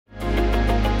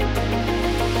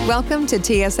Welcome to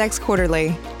TSX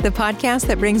Quarterly, the podcast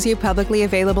that brings you publicly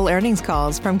available earnings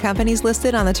calls from companies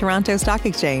listed on the Toronto Stock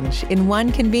Exchange in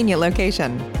one convenient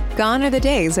location. Gone are the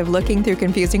days of looking through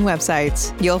confusing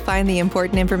websites. You'll find the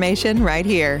important information right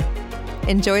here.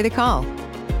 Enjoy the call.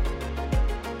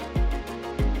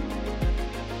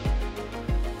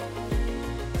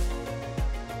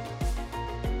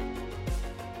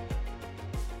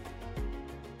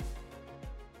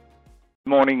 Good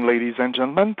morning, ladies and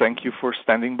gentlemen. Thank you for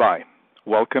standing by.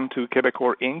 Welcome to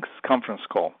Quebecor Inc.'s conference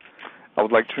call. I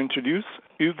would like to introduce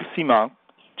Hugues Simard,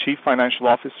 Chief Financial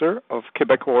Officer of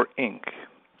Quebecor Inc.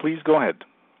 Please go ahead.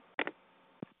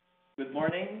 Good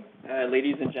morning,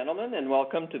 ladies and gentlemen, and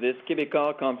welcome to this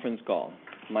Quebecor conference call.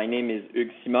 My name is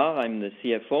Hugues Simard. I'm the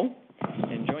CFO,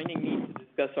 and joining me to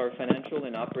discuss our financial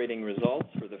and operating results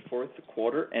for the fourth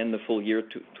quarter and the full year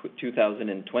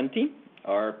 2020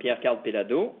 are Pierre-Karl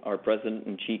Péladeau, our President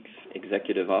and Chief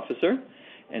Executive Officer,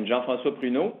 and Jean-François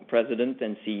Pruneau, President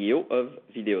and CEO of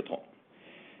Videotron.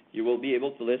 You will be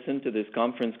able to listen to this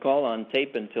conference call on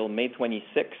tape until May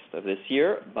 26th of this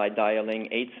year by dialing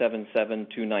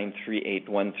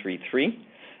 877-293-8133,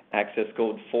 access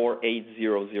code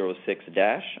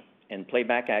 48006-, and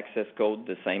playback access code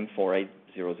the same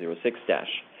 48006-.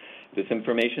 This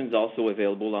information is also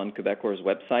available on Quebecor's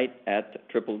website at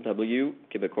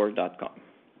www.quebecor.com.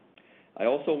 I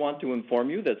also want to inform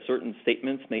you that certain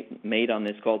statements made on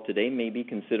this call today may be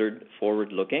considered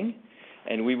forward-looking,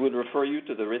 and we would refer you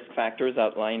to the risk factors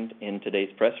outlined in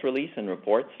today's press release and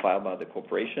reports filed by the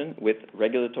corporation with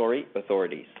regulatory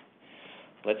authorities.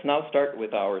 Let's now start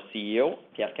with our CEO,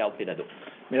 Pierre-Karl Péladeau.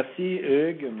 Merci,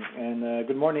 Hugues, and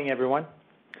good morning, everyone.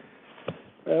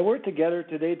 We're together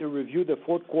today to review the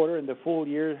fourth quarter and the full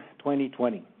year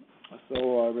 2020.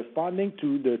 So responding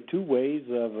to the two waves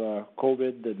of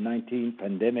COVID-19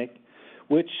 pandemic,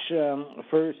 which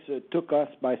first took us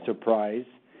by surprise,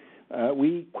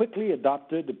 we quickly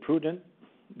adopted a prudent,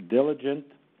 diligent,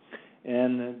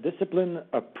 and disciplined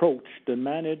approach to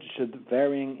manage the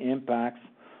varying impacts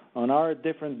on our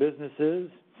different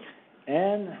businesses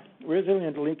and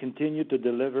resiliently continue to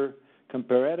deliver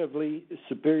comparatively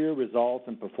superior results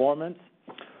and performance,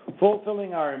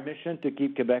 fulfilling our mission to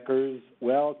keep Quebecers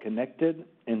well connected,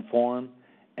 informed,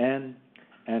 and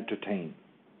entertained.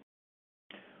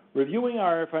 Reviewing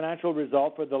our financial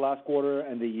results for the last quarter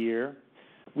and the year,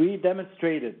 we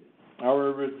demonstrated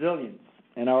our resilience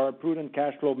and our prudent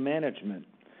cash flow management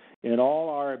in all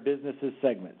our businesses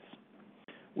segments.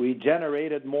 We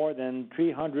generated more than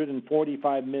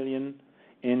 $345 million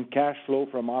in cash flow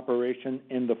from operation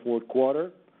in the fourth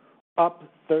quarter, up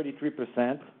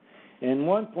 33%, and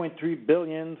 $1.3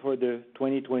 billion for the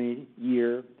 2020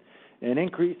 year, an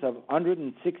increase of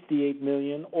 $168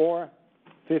 million or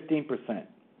 15%.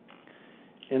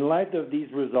 In light of these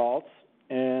results,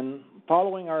 and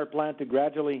following our plan to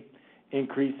gradually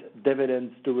increase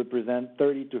dividends to represent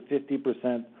 30 to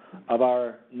 50% of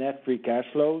our net free cash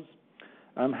flows,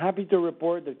 I'm happy to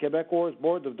report that Quebecor's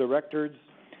Board of Directors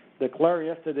declared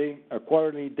yesterday a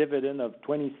quarterly dividend of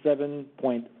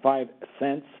 27.5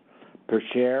 cents per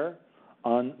share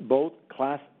on both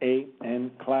Class A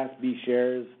and Class B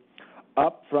shares,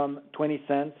 up from 20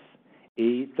 cents,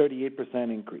 a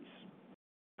 38% increase.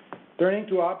 Turning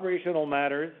to operational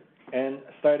matters and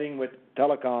starting with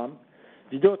telecom,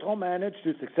 Videotron managed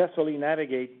to successfully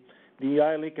navigate the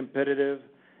highly competitive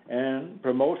and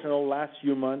promotional last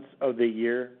few months of the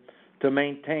year to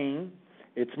maintain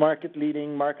its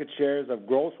market-leading market shares of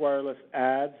gross wireless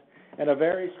adds and a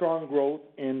very strong growth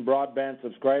in broadband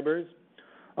subscribers,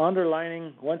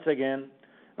 underlining once again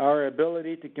our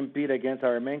ability to compete against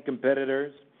our main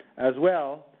competitors as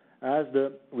well as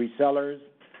the resellers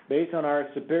based on our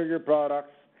superior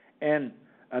products and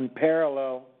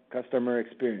unparalleled customer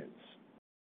experience.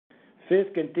 Fizz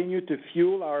continued to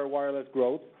fuel our wireless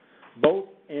growth, both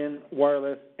in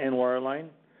wireless and wireline,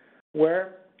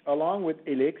 where, along with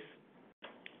Helix,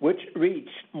 which reached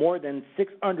more than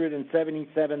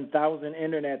 677,000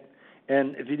 internet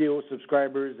and video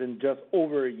subscribers in just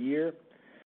over a year,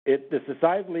 it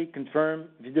decisively confirmed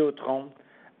Videotron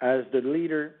as the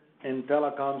leader in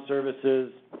telecom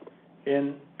services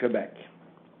in Quebec.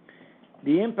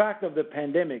 The impact of the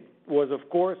pandemic was, of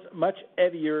course, much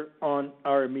heavier on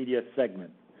our media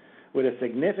segment, with a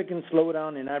significant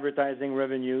slowdown in advertising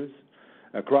revenues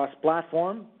across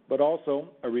platform, but also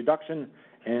a reduction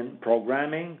in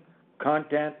programming,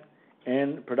 content,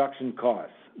 and production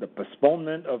costs, the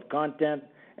postponement of content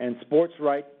and sports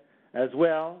rights, as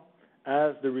well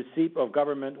as the receipt of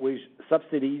government wage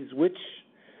subsidies, which,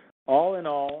 all in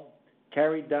all,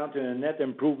 carried down to a net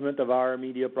improvement of our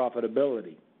media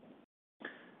profitability.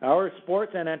 Our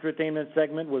sports and entertainment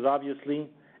segment was obviously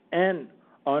and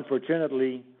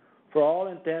unfortunately, for all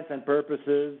intents and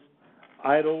purposes,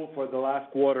 idle for the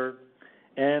last quarter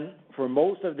and for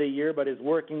most of the year, but is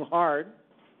working hard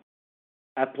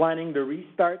at planning the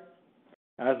restart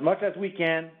as much as we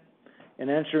can and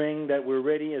ensuring that we're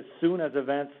ready as soon as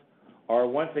events are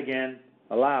once again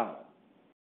allowed.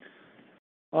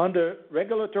 On the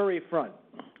regulatory front,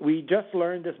 we just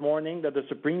learned this morning that the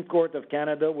Supreme Court of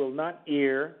Canada will not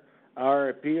hear our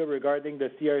appeal regarding the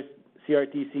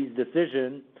CRTC's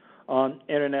decision on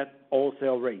Internet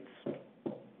wholesale rates.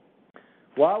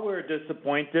 While we're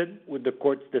disappointed with the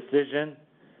court's decision, it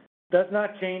does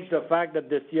not change the fact that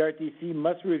the CRTC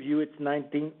must review its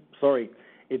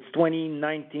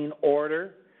 2019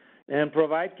 order and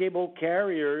provide cable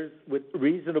carriers with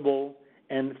reasonable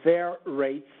and fair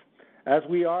rates, as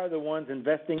we are the ones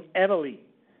investing heavily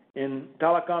in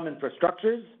telecom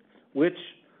infrastructures, which,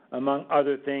 among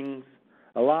other things,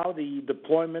 allow the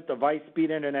deployment of high-speed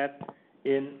internet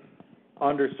in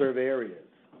underserved areas.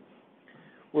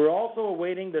 We're also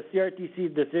awaiting the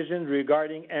CRTC's decision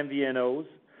regarding MVNOs,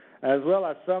 as well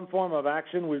as some form of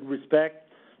action with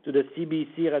respect to the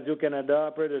CBC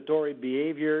Radio-Canada predatory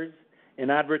behaviors in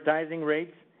advertising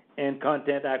rates and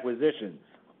content acquisitions.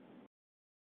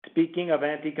 Speaking of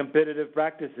anti-competitive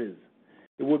practices,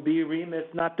 it would be remiss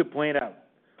not to point out,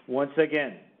 once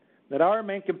again, that our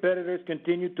main competitors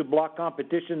continue to block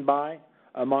competition by,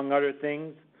 among other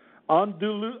things,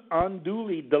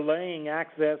 unduly delaying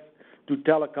access to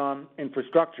telecom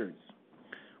infrastructures.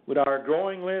 With our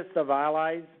growing list of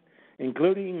allies,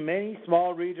 including many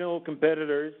small regional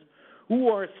competitors who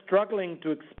are struggling to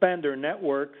expand their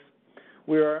networks,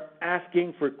 we are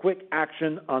asking for quick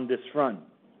action on this front.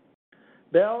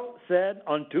 Bell said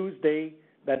on Tuesday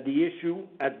that the issue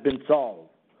has been solved.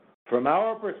 From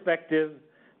our perspective,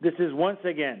 this is once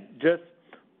again just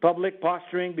public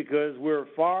posturing because we're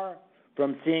far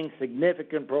from seeing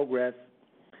significant progress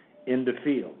in the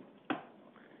field.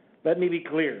 Let me be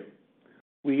clear.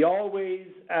 We always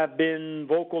have been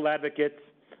vocal advocates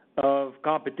of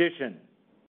competition,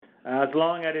 as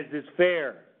long as it is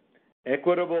fair,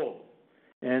 equitable,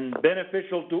 and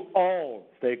beneficial to all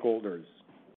stakeholders,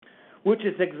 which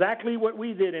is exactly what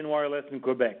we did in wireless in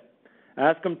Quebec,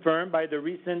 as confirmed by the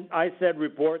recent ISED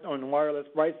report on wireless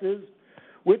prices,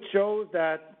 which shows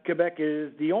that Quebec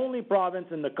is the only province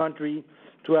in the country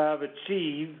to have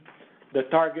achieved the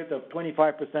target of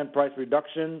 25% price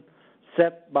reduction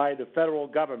set by the federal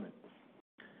government.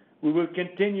 We will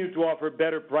continue to offer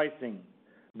better pricing,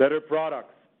 better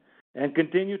products, and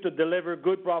continue to deliver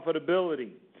good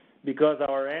profitability because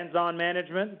our hands-on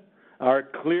management, our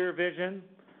clear vision,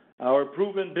 our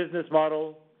proven business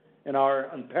model, and our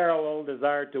unparalleled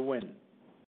desire to win.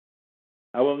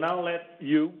 I will now let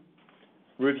you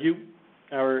review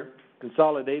our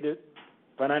consolidated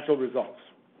financial results.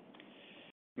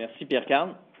 Merci,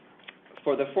 Pierre-Carl.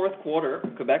 For the fourth quarter,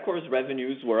 Quebecor's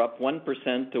revenues were up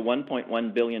 1% to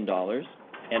 $1.1 billion,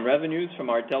 and revenues from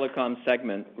our telecom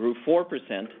segment grew 4%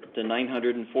 to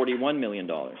 $941 million.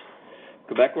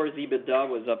 Quebecor's EBITDA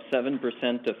was up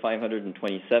 7% to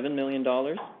 $527 million.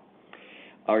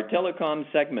 Our telecom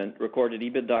segment recorded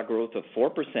EBITDA growth of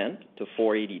 4% to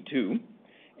 $482,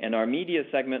 and our media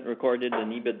segment recorded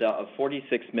an EBITDA of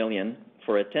 $46 million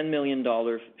for a $10 million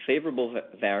favorable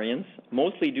variance,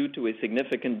 mostly due to a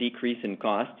significant decrease in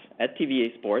costs at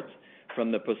TVA Sports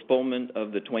from the postponement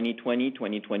of the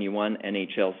 2020-2021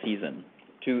 NHL season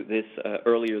to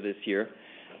earlier this year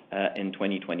in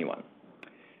 2021.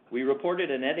 We reported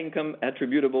a net income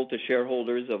attributable to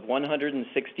shareholders of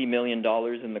 $160 million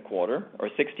in the quarter, or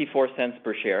 64 cents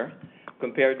per share,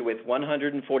 compared with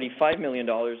 $145 million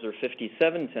or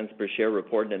 57 cents per share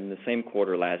reported in the same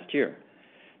quarter last year.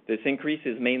 This increase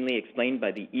is mainly explained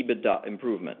by the EBITDA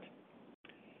improvement.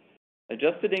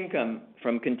 Adjusted income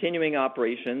from continuing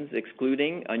operations,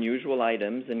 excluding unusual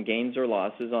items and gains or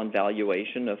losses on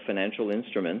valuation of financial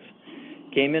instruments,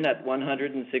 came in at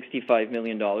 $165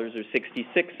 million or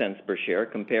 66 cents per share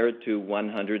compared to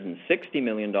 $160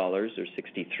 million or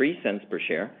 63 cents per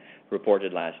share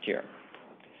reported last year.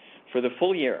 For the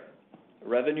full year,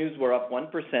 revenues were up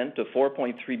 1% to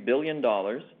 $4.3 billion,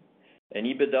 and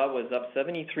EBITDA was up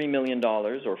 $73 million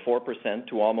or 4%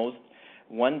 to almost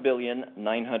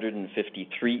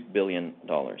 $1,953 billion.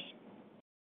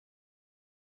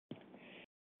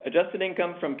 Adjusted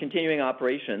income from continuing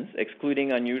operations,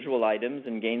 excluding unusual items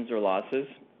and gains or losses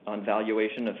on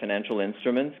valuation of financial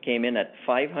instruments, came in at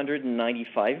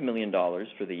 $595 million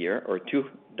for the year, or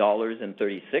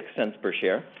 $2.36 per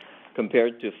share,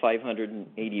 compared to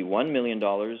 $581 million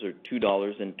or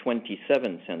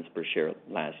 $2.27 per share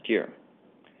last year.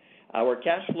 Our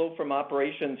cash flow from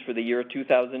operations for the year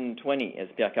 2020, as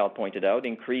Pierre-Karl pointed out,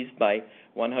 increased by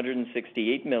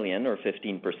 $168 million, or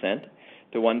 15%,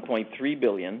 to $1.3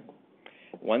 billion,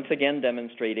 once again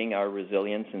demonstrating our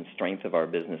resilience and strength of our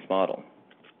business model.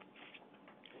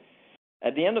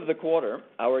 At the end of the quarter,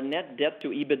 our net debt to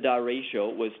EBITDA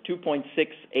ratio was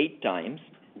 2.68 times,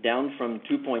 down from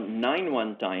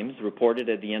 2.91 times reported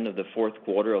at the end of the fourth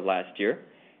quarter of last year,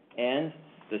 and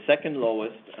the second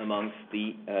lowest amongst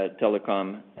the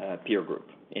telecom peer group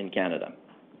in Canada.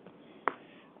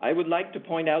 I would like to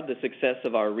point out the success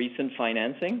of our recent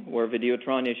financing, where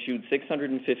Videotron issued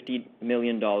 $650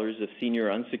 million of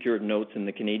senior unsecured notes in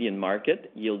the Canadian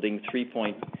market, yielding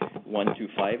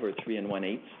 3.125 or 3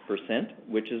 1/8%,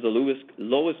 which is the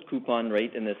lowest coupon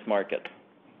rate in this market.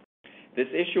 This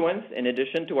issuance, in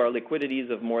addition to our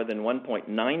liquidities of more than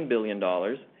 $1.9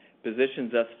 billion,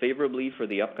 positions us favorably for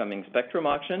the upcoming spectrum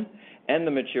auction and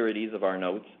the maturities of our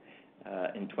notes,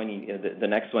 the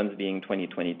next ones being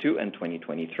 2022 and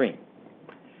 2023.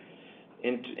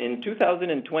 In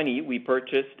 2020, we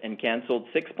purchased and canceled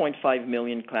 6.5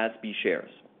 million Class B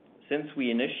shares. Since we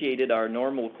initiated our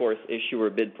normal course issuer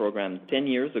bid program 10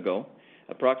 years ago,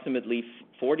 approximately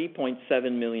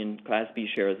 40.7 million Class B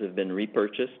shares have been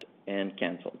repurchased and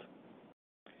canceled.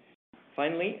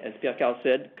 Finally, as Pierre-Karl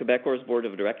said, Quebecor's Board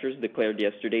of Directors declared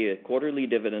yesterday a quarterly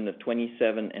dividend of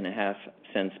 27.5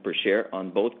 cents per share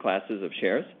on both classes of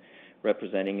shares,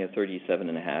 representing a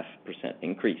 37.5%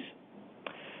 increase.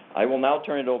 I will now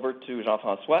turn it over to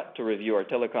Jean-François to review our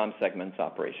telecom segment's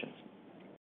operations.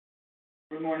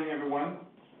 Good morning, everyone.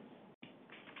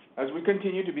 As we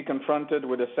continue to be confronted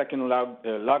with a second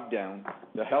lockdown,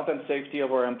 the health and safety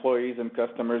of our employees and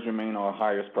customers remain our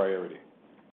highest priority.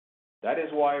 That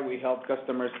is why we help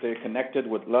customers stay connected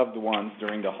with loved ones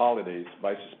during the holidays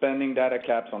by suspending data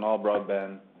caps on all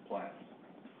broadband plans.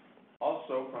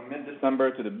 Also, from mid-December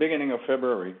to the beginning of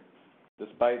February,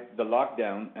 despite the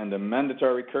lockdown and the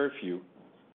mandatory curfew,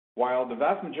 while the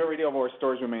vast majority of our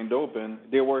stores remained open,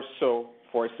 they were so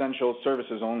for essential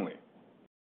services only.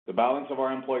 The balance of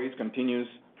our employees continues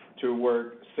to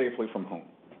work safely from home.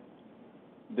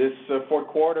 This fourth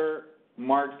quarter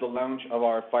marks the launch of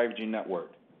our 5G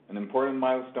network, an important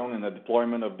milestone in the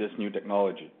deployment of this new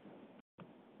technology.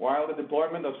 While the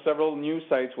deployment of several new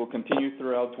sites will continue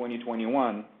throughout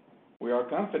 2021, we are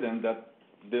confident that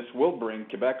this will bring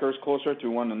Quebecers closer to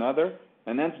one another,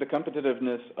 enhance the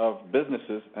competitiveness of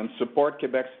businesses, and support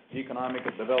Quebec's economic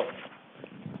development.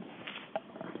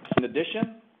 In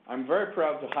addition, I'm very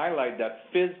proud to highlight that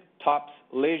Fizz tops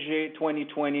Leger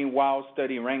 2020 WOW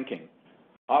study ranking,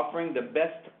 offering the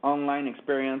best online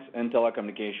experience in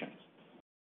telecommunications.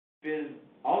 Fizz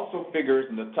also figures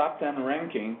in the top 10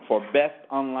 ranking for best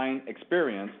online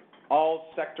experience,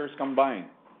 all sectors combined,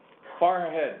 far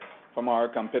ahead from our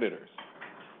competitors.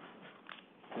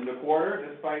 In the quarter,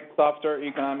 despite softer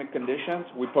economic conditions,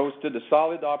 we posted a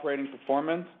solid operating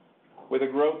performance with a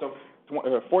growth of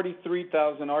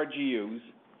 43,000 RGUs,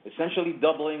 essentially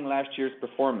doubling last year's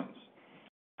performance.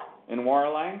 In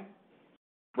wireline,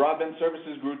 broadband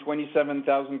services grew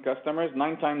 27,000 customers,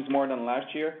 9 times more than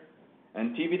last year,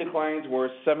 and TV declines were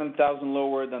 7,000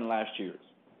 lower than last year's.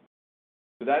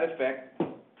 To that effect,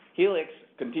 Helix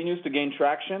continues to gain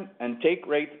traction and take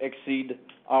rates exceed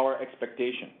our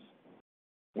expectations.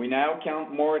 We now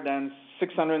count more than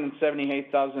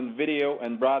 678,000 video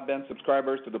and broadband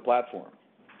subscribers to the platform.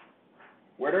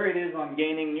 Whether it is on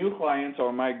gaining new clients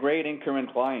or migrating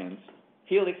current clients,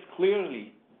 Helix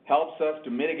clearly helps us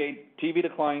to mitigate TV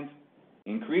declines,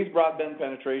 increase broadband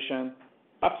penetration,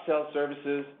 upsell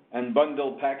services and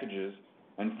bundle packages,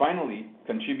 and finally,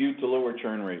 contribute to lower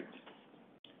churn rates.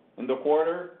 In the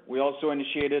quarter, we also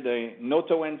initiated a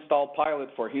no-to-install pilot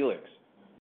for Helix,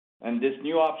 and this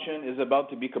new option is about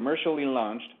to be commercially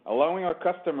launched, allowing our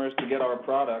customers to get our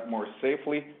product more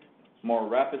safely, more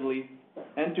rapidly,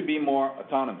 and to be more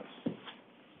autonomous.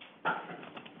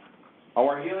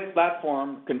 Our Helix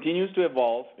platform continues to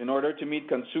evolve in order to meet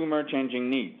consumer changing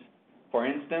needs. For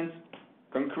instance,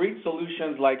 concrete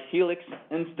solutions like Helix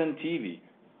Instant TV,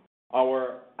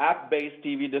 our app-based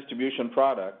TV distribution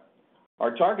product,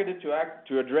 are targeted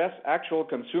to address actual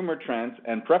consumer trends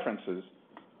and preferences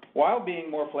while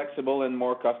being more flexible and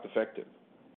more cost-effective.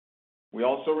 We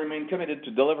also remain committed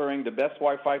to delivering the best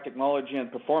Wi-Fi technology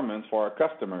and performance for our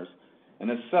customers,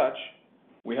 and as such,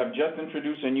 we have just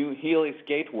introduced a new Helix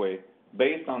Gateway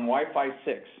based on Wi-Fi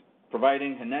 6,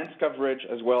 providing enhanced coverage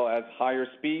as well as higher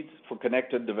speeds for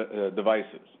connected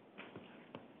devices.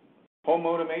 Home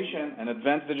automation and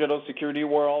advanced digital security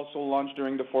were also launched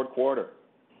during the fourth quarter.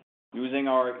 Using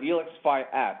our Helix Fi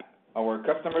app, our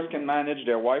customers can manage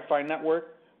their Wi-Fi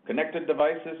network connected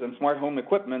devices, and smart home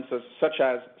equipment such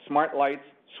as smart lights,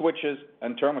 switches,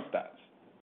 and thermostats.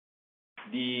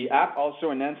 The app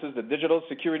also enhances the digital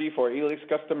security for Helix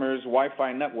customers'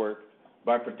 Wi-Fi network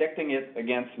by protecting it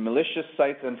against malicious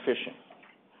sites and phishing.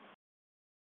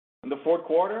 In the fourth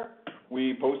quarter,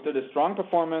 we posted a strong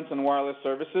performance in wireless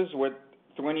services with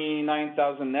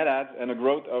 29,000 net adds and a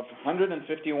growth of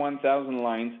 151,000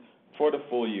 lines for the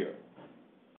full year.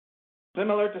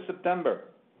 Similar to September,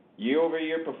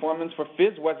 year-over-year performance for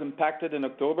Fizz was impacted in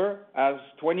October as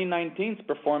 2019's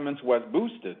performance was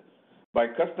boosted by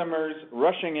customers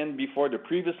rushing in before the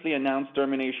previously announced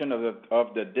termination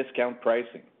of the discount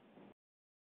pricing.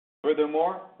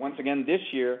 Furthermore, once again this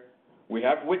year, we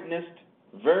have witnessed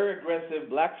very aggressive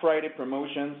Black Friday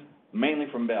promotions, mainly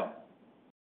from Bell.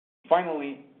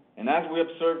 Finally, and as we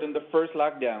observed in the first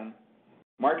lockdown,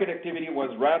 market activity was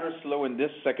rather slow in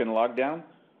this second lockdown,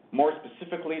 more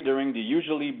specifically during the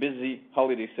usually busy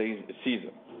holiday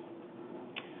season.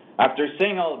 After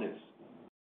saying all this,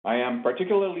 I am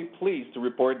particularly pleased to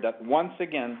report that once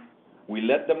again, we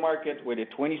led the market with a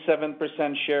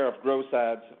 27% share of gross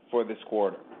adds for this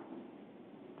quarter.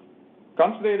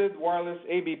 Consolidated wireless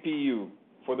ABPU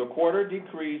for the quarter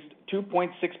decreased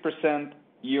 2.6%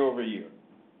 year-over-year.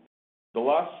 The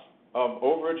loss of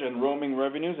overage and roaming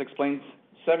revenues explains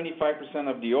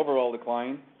 75% of the overall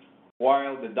decline,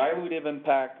 while the dilutive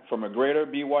impact from a greater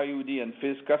BYUD and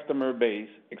Fizz customer base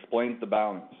explains the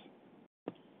balance.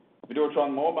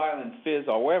 Videotron Mobile and Fizz,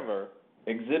 however,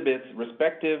 exhibits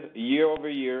respective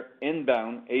year-over-year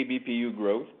inbound ABPU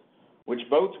growth, which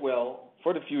bodes well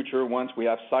for the future once we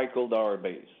have cycled our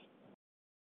base.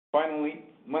 Finally,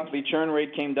 monthly churn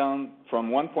rate came down from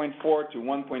 1.4 to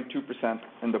 1.2%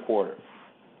 in the quarter.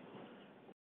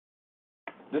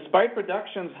 Despite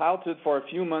productions halted for a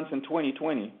few months in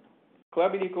 2020,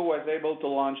 Club Illico was able to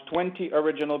launch 20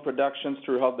 original productions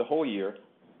throughout the whole year,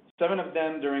 7 of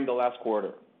them during the last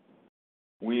quarter.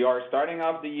 We are starting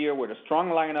off the year with a strong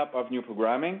lineup of new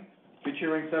programming,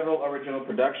 featuring several original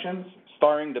productions,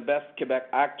 starring the best Quebec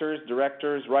actors,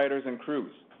 directors, writers, and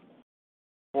crews.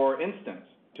 For instance,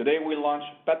 today we launched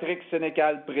Patrick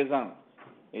Sénécal Présente,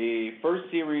 a first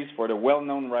series for the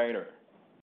well-known writer.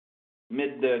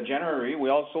 Mid-January, we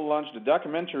also launched the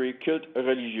documentary Culte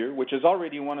Religieux, which is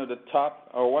already one of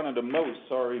the most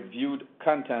viewed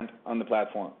content on the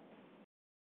platform.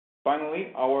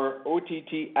 Finally, our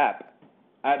OTT app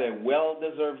had a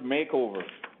well-deserved makeover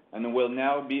and will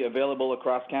now be available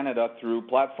across Canada through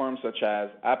platforms such as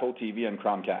Apple TV and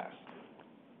Chromecast.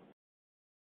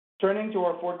 Turning to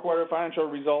our fourth quarter financial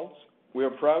results, we are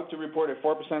proud to report a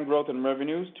 4% growth in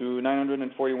revenues to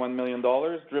 $941 million,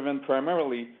 driven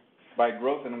primarily by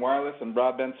growth in wireless and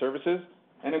broadband services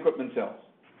and equipment sales.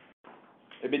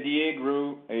 EBITDA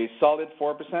grew a solid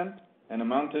 4% and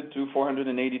amounted to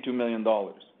 $482 million.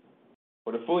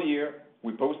 For the full year,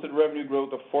 we posted revenue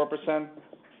growth of 4%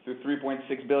 to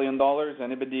 $3.6 billion, and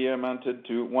EBITDA amounted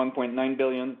to $1.9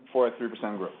 billion for a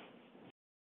 3% growth.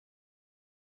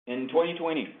 In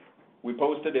 2020, we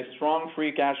posted a strong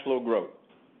free cash flow growth.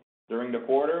 During the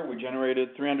quarter, we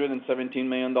generated $317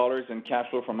 million in cash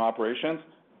flow from operations,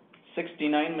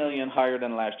 $69 million higher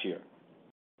than last year.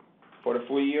 For the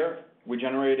full year, we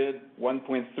generated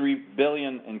 $1.3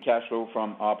 billion in cash flow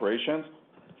from operations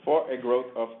for a growth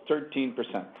of 13%.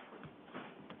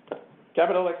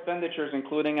 Capital expenditures,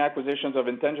 including acquisitions of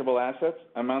intangible assets,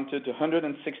 amounted to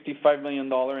 $165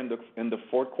 million in the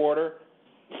fourth quarter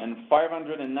and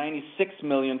 $596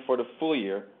 million for the full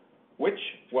year, which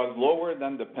was lower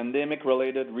than the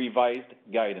pandemic-related revised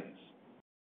guidance.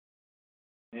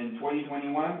 In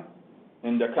 2021,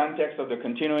 in the context of the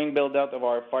continuing build-out of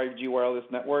our 5G wireless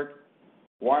network,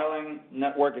 wireline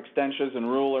network extensions in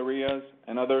rural areas,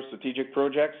 and other strategic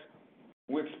projects,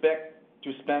 we expect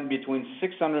to spend between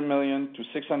 $600 million to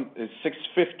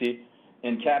 $650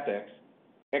 in CapEx,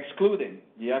 excluding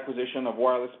the acquisition of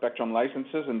wireless spectrum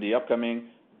licenses in the upcoming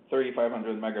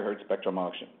 3,500 MHz spectrum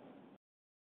auction.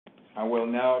 I will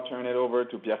now turn it over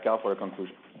to Pierre-Karl for a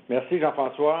conclusion. Merci,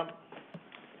 Jean-François.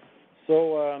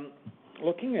 So,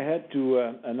 looking ahead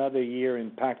to another year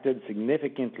impacted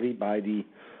significantly by the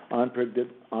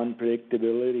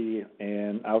unpredictability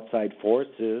and outside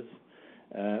forces,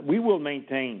 we will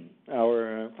maintain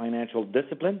our financial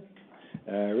discipline,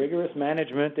 rigorous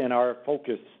management, and our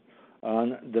focus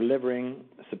on delivering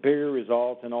superior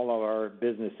results in all of our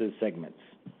businesses segments.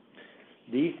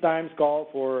 These times call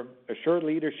for assured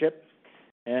leadership,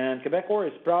 and Quebecor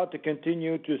is proud to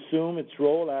continue to assume its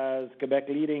role as Quebec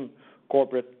leading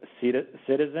corporate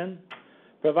citizen,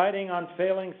 providing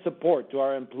unfailing support to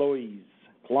our employees,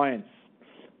 clients,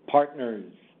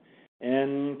 partners,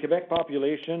 and Quebec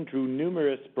population through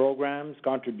numerous programs,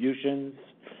 contributions,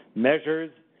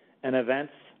 measures, and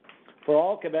events for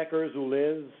all Quebecers who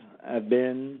live, have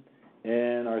been,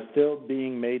 and are still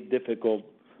being made difficult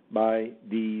by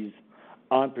these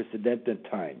unprecedented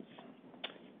times.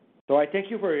 So I thank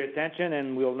you for your attention,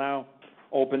 and we'll now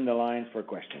open the lines for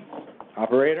questions.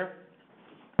 Operator?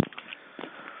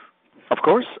 Of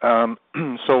course.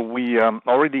 So we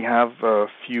already have a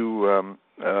few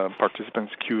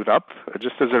participants queued up.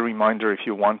 Just as a reminder, if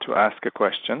you want to ask a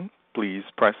question, please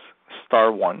press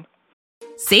 *1.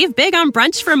 Save big on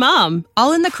brunch for mom,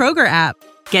 all in the Kroger app.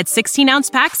 Get 16-ounce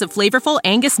packs of flavorful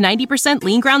Angus 90%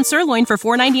 lean ground sirloin for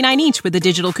 $4.99 each with a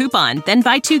digital coupon. Then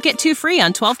buy 2, get 2 free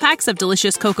on 12 packs of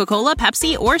delicious Coca-Cola,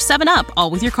 Pepsi, or 7-Up, all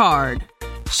with your card.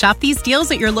 Shop these deals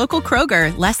at your local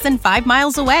Kroger, less than 5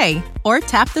 miles away. Or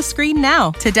tap the screen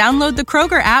now to download the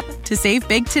Kroger app to save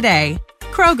big today.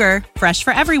 Kroger, fresh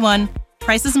for everyone.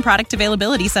 Prices and product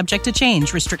availability subject to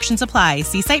change. Restrictions apply.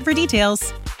 See site for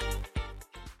details.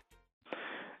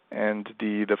 And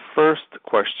the first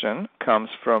question comes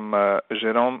from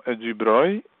Jérôme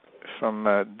Dubreuil from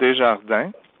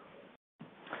Desjardins.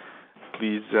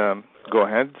 Please go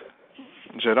ahead,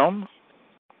 Jérôme.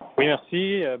 Oui,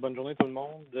 merci. Bonne journée tout le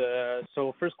monde.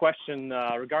 So first question,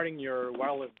 regarding your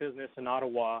wireless business in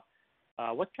Ottawa,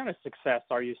 what kind of success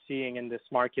are you seeing in this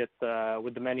market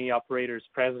with the many operators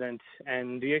present?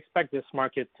 And do you expect this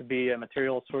market to be a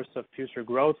material source of future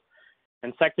growth?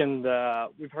 And second,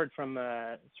 we've heard from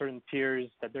certain peers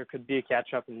that there could be a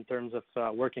catch-up in terms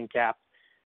of working cap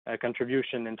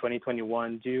contribution in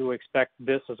 2021. Do you expect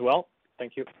this as well?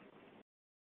 Thank you.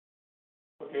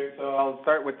 Okay, so I'll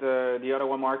start with the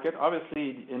Ottawa market.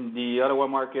 Obviously, in the Ottawa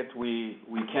market, we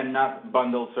cannot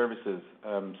bundle services.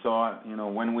 So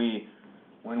when we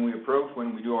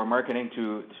do our marketing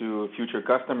to future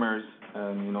customers,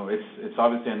 it's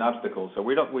obviously an obstacle. So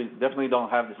we definitely don't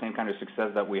have the same kind of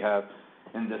success that we have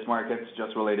in this market,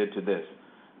 just related to this.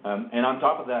 And on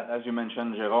top of that, as you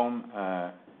mentioned,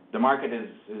 Jérôme, the market is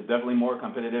definitely more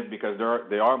competitive because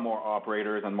there are more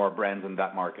operators and more brands in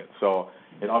that market. So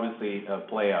it obviously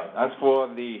play out. As for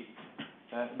the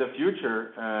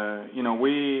future,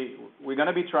 we're going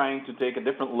to be trying to take a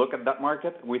different look at that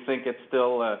market. We think it's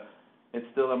still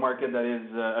a market that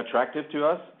is attractive to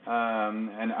us.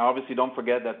 And obviously, don't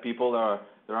forget that people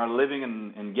that are living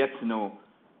in Gatineau,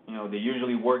 they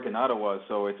usually work in Ottawa.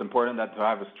 So it's important that to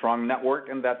have a strong network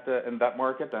in that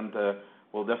market, and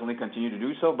we'll definitely continue to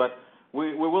do so. But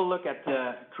we will look at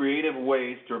creative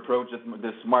ways to approach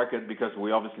this market because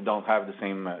we obviously don't have the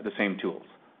same tools.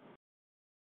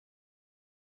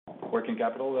 Working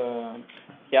capital.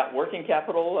 Yeah, working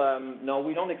capital. No,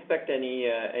 we don't expect any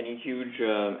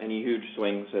huge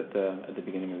swings at the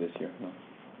beginning of this year. No.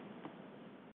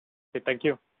 Okay, thank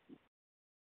you.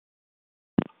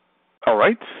 All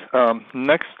right.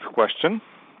 Next question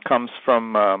comes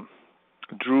from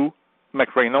Drew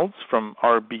McReynolds from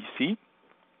RBC.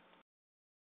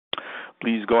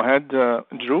 Please go ahead,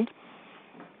 Drew.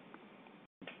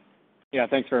 Yeah,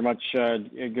 thanks very much.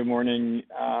 Good morning.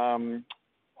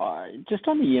 Just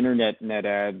on the internet net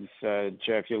adds,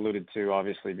 Jeff, you alluded to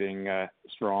obviously being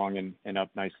strong and up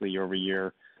nicely year over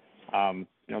year.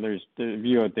 There's the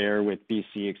view out there with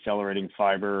BC accelerating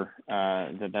fiber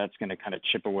that's going to kind of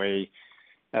chip away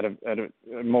at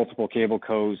multiple cable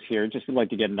co's here. Just would like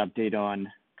to get an update on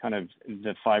kind of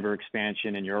the fiber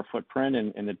expansion in your footprint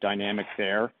and the dynamic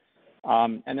there.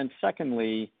 And then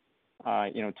secondly,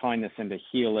 tying this into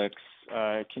Helix,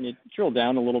 can you drill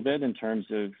down a little bit in terms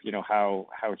of, how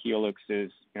Helix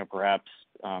is, perhaps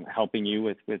helping you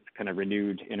with kind of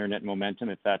renewed internet momentum,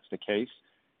 if that's the case?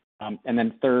 And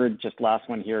then third, just last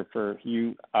one here for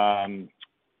you. I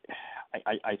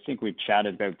think we've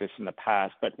chatted about this in the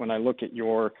past, but when I look at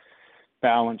your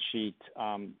balance sheet,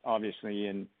 obviously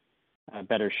in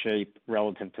better shape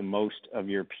relative to most of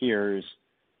your peers,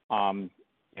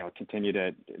 continue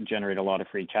to generate a lot of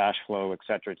free cash flow, et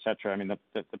cetera, et cetera. I mean,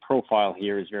 the profile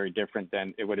here is very different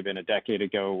than it would have been a decade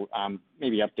ago.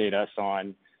 Maybe update us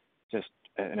on just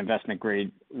an investment grade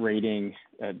rating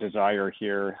desire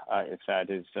here, if that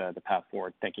is the path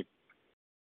forward. Thank you.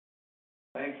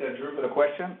 Thanks, Drew, for the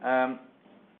question.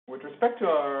 With respect to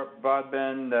our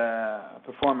broadband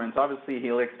performance, obviously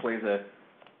Helix plays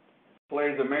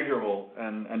a major role,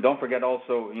 and don't forget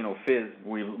also, Fizz.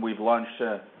 We've launched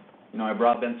our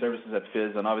broadband services at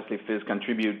Fizz, and obviously Fizz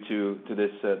contribute to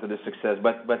this success.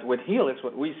 But with Helix,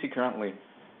 what we see currently,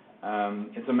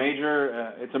 it's a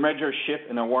major shift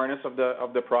in awareness of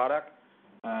the product,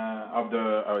 of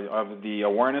the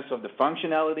awareness of the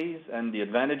functionalities and the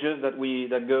advantages that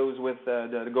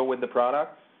go with the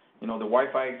product. the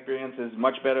Wi-Fi experience is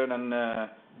much better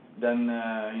than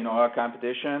our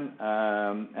competition,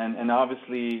 and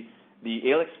obviously the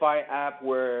Helix Fi app,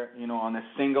 where on a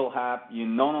single app you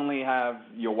not only have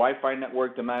your Wi-Fi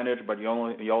network to manage, but you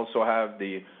also have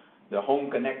the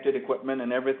home connected equipment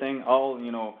and everything, all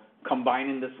combined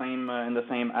in the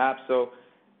same app. So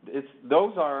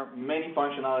those are many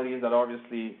functionalities that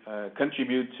obviously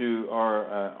contribute to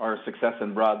our success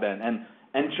in broadband,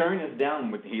 and churn is down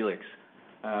with Helix.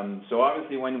 So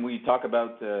obviously when we talk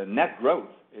about net growth,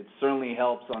 it certainly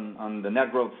helps on the net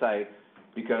growth side,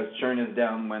 because churn is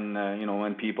down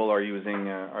when people are using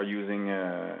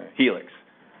Helix.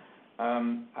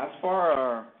 As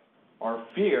for our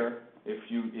fear,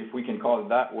 if we can call it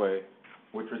that way,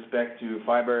 with respect to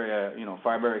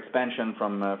fiber expansion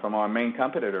from our main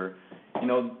competitor,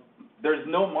 there's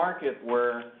no market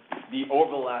where the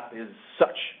overlap is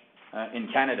such in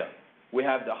Canada. We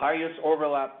have the highest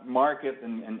overlap market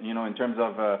in terms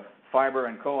of fiber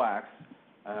and coax,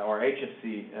 or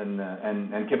HFC,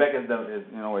 and Quebec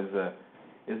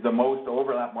is the most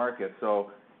overlap market.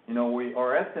 So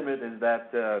our estimate is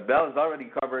that Bell has already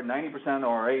covered 90%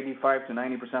 or 85 to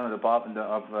 90%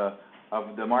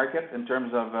 of the market in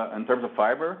terms of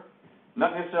fiber.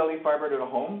 Not necessarily fiber to the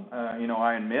home.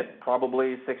 I admit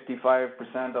probably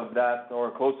 65% of that,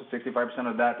 or close to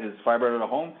 65% of that, is fiber to the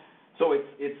home. So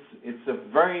it's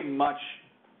a very much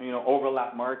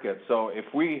overlap market. So if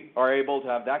we are able to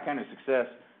have that kind of success,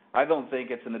 I don't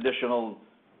think it's an additional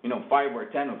 5 or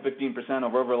 10 or 15%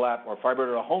 of overlap or fiber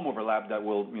to the home overlap that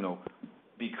will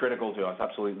be critical to us.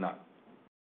 Absolutely not.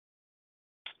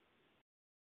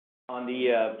 On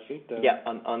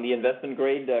the investment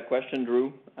grade question,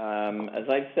 Drew, as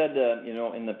I've said,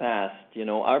 in the past,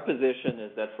 our position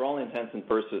is that for all intents and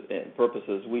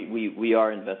purposes, we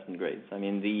are investment grades. I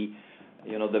mean,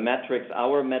 the metrics,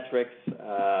 our metrics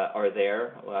are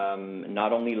there,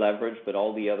 not only leverage, but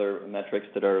all the other metrics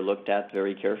that are looked at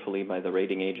very carefully by the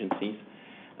rating agencies.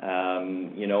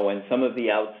 And some of the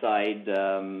outside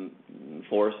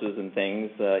forces and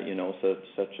things,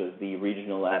 such as the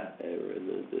regional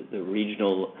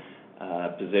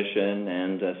position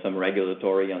and some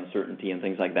regulatory uncertainty and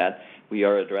things like that, we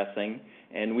are addressing.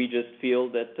 And we just feel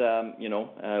that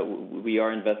we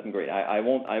are investment grade. I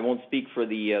won't speak for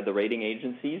the rating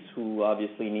agencies, who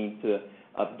obviously need to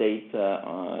update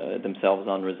themselves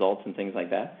on results and things like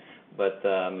that. But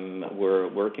we're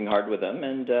working hard with them,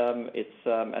 and it's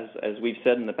as we've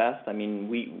said in the past. I mean,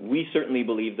 we certainly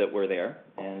believe that we're there,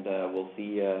 and we'll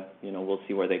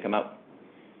see where they come out.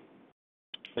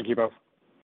 Thank you both.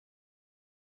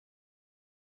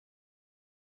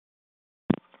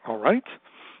 All right.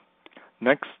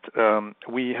 Next,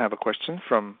 we have a question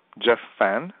from Jeff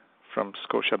Fan from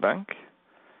Scotiabank.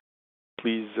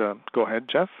 Please go ahead,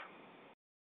 Jeff.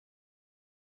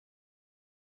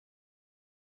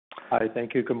 Hi,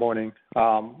 thank you. Good morning.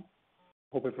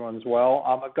 Hope everyone's well.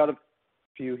 I've got a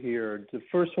few here. The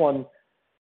first one,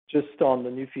 just on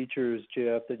the new features,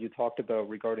 JF, that you talked about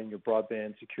regarding your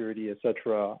broadband security,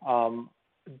 etc.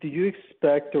 Do you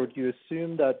expect, or do you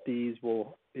assume that these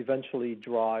will eventually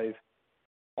drive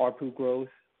ARPU growth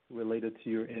related to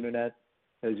your internet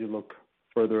as you look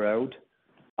further out?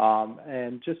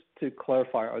 And just to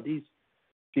clarify, are these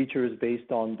features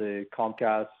based on the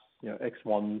Comcast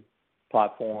X1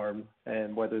 platform,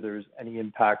 and whether there's any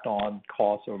impact on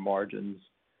costs or margins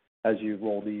as you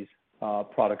roll these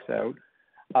products out?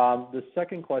 The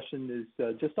second question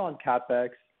is just on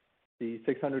CapEx, the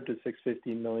 $600 to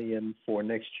 $650 million for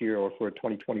next year or for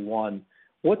 2021.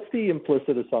 What's the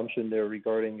implicit assumption there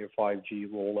regarding your 5G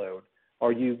rollout?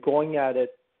 Are you going at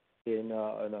it in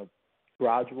a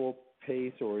gradual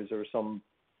pace, or is there some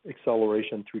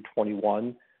acceleration through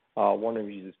 21? Wondering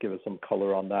if you just give us some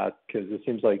color on that, because it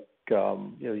seems like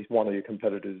one of your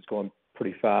competitors is going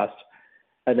pretty fast.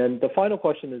 And then the final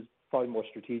question is probably more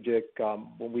strategic.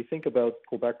 When we think about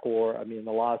Quebecor, I mean, in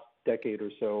the last decade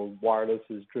or so, wireless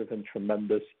has driven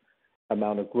tremendous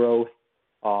amount of growth.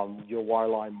 Your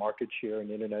wireline market share and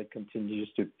internet continues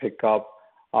to pick up.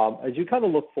 As you kind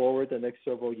of look forward the next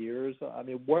several years, I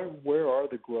mean, where are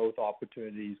the growth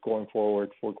opportunities going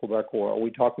forward for Quebecor? Are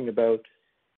we talking about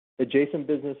adjacent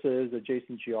businesses,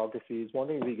 adjacent geographies?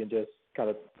 Wondering if you can just kind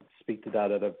of speak to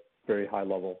that at a very high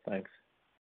level. Thanks.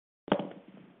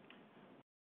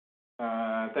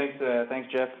 Thanks,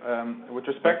 Jeff. With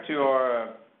respect to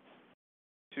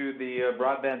the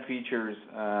broadband features,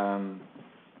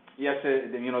 yes,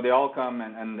 they all come,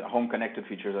 and home connected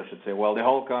features, I should say. Well, they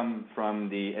all come from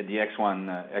the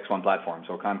X1 platform,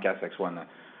 so Comcast X1,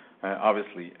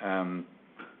 obviously.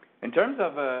 In terms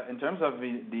of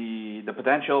the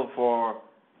potential for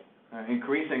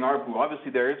increasing ARPU.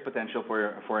 Obviously, there is potential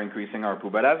for increasing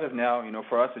ARPU, but as of now,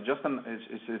 for us,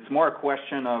 it's more a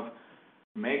question of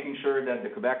making sure that the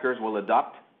Quebecers will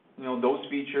adopt, those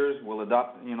features, will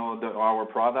adopt, our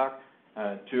product.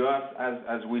 To us,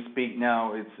 as we speak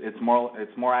now, it's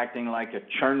more acting like a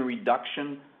churn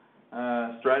reduction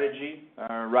strategy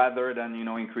rather than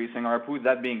increasing ARPU.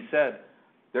 That being said,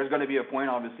 there's going to be a point,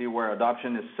 obviously, where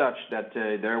adoption is such that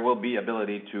there will be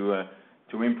ability to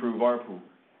improve ARPU.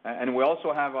 And we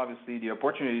also have, obviously, the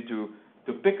opportunity to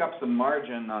pick up some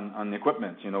margin on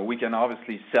equipment. We can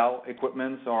obviously sell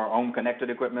equipment, our own connected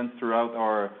equipment throughout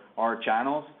our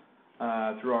channels,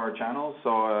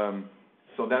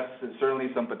 So that's certainly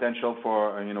some potential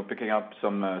for picking up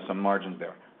some margins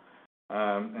there.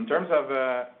 In terms of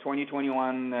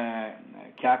 2021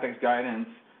 capex guidance,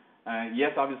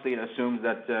 yes, obviously it assumes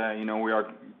that we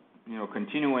are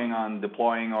continuing on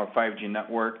deploying our 5G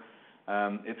network.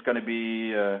 It's going to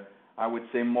be, I would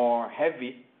say, more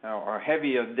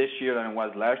heavier this year than it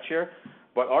was last year.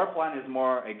 But our plan is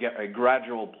more a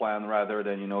gradual plan rather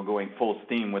than going full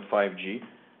steam with 5G.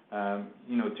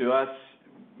 To us,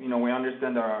 we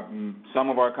understand some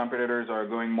of our competitors are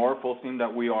going more full steam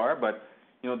than we are, but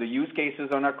the use cases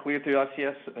are not clear to us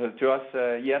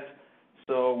yet.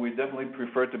 So we definitely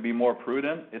prefer to be more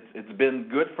prudent. It's been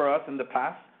good for us in the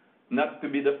past not to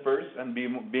be the first and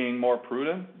being more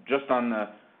prudent, just on the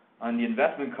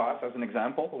investment cost as an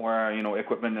example, where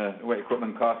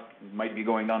equipment costs might be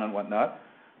going down and whatnot.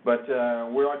 But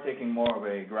we are taking more of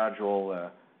a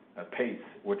gradual pace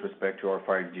with respect to our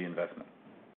 5G investment.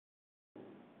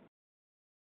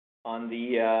 On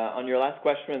your last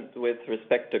question with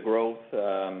respect to growth,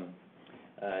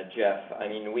 Jeff, I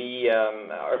mean,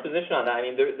 our position on that, I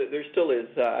mean, there still is.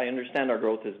 I understand our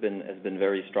growth has been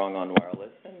very strong on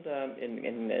wireless,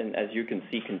 and as you can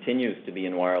see, continues to be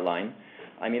in wireline.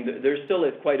 I mean, there still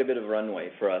is quite a bit of runway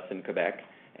for us in Quebec,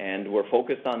 and we're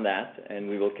focused on that, and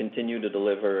we will continue to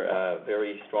deliver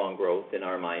very strong growth in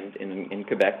our mind in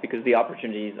Quebec because the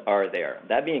opportunities are there.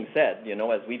 That being said,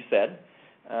 as we've said,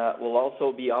 we'll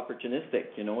also be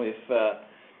opportunistic.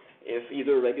 If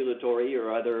either regulatory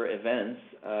or other events,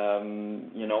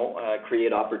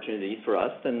 create opportunities for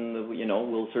us, then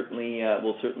we'll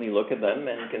certainly look at them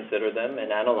and consider them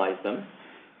and analyze them.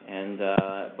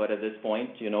 But at this point,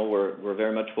 we're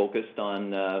very much focused on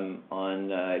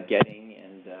getting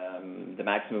the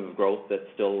maximum of growth that's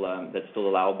still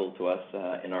allowable to us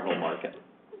in our home market.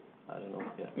 I don't know.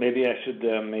 Yeah. Maybe I should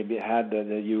add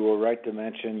that you were right to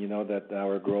mention, that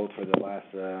our growth for the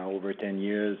last over 10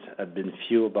 years had been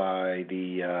fueled by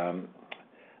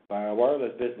our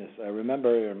wireless business. I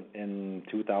remember in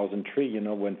 2003,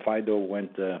 when Fido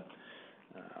went,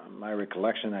 my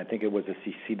recollection, I think it was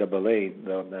a CCAA,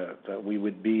 that we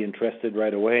would be interested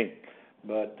right away.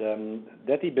 But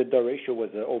that EBITDA ratio was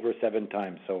over 7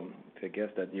 times, so I guess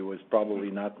that it was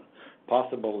probably not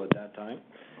possible at that time.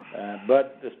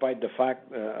 But despite the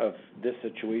fact of this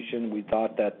situation, we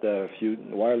thought that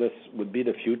wireless would be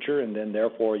the future, and then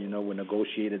therefore, we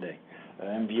negotiated a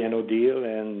MVNO deal,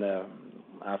 and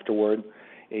afterward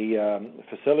a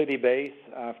facility base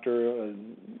after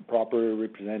proper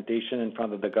representation in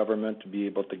front of the government to be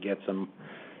able to get some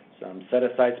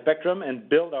set-aside spectrum and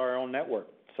build our own network.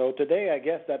 So today, I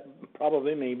guess that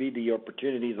probably maybe the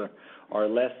opportunities are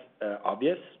less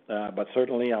obvious, but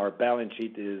certainly our balance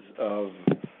sheet is of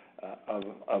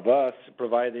us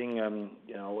providing,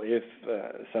 if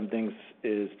something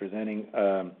is presenting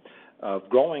of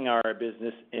growing our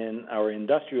business in our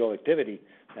industrial activity,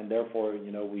 and therefore,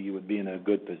 we would be in a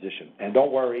good position. And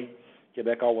don't worry,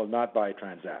 Quebecor will not buy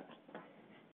Transat.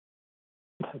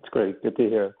 That's great. Good to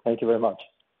hear. Thank you very much.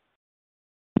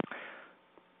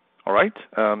 All right.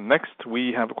 Next,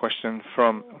 we have a question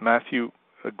from Matthew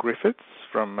Griffiths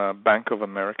from Bank of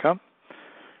America.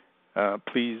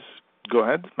 Please go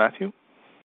ahead, Matthew.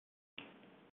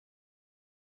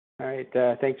 All right.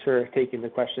 Thanks for taking the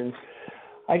questions.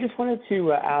 I just wanted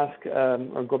to ask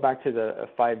or go back to the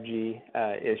 5G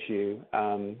issue.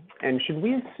 And should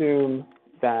we assume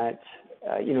that,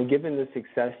 given the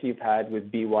success you've had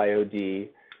with BYOD,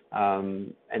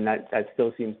 and that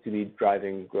still seems to be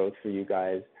driving growth for you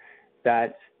guys,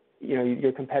 that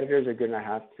your competitors are going to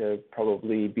have to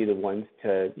probably be the ones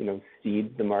to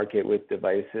seed the market with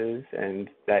devices, and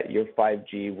that your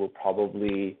 5G will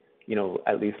probably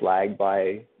at least lag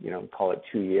by call it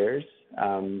 2 years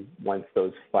once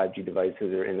those 5G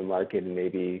devices are in the market and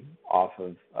maybe off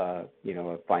of a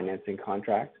financing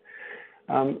contract.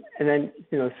 And then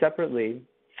separately,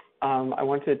 I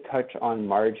want to touch on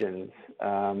margins.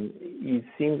 It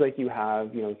seems like you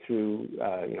have through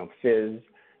Fizz,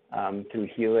 through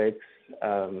Helix,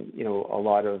 a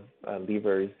lot of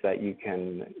levers that you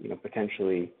can,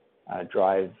 potentially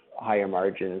drive higher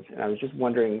margins. And I was just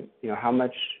wondering, how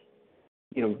much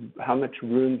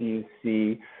room do you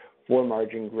see for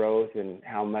margin growth, and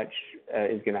how much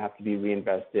is going to have to be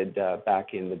reinvested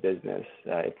back in the business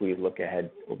if we look ahead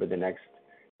over the next,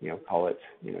 call it,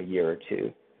 year or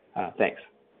two? Thanks.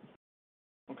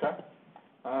 Okay.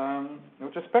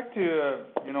 With respect to,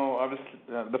 obviously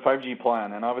the 5G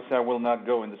plan, and obviously I will not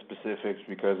go into specifics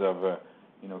because of,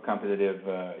 competitive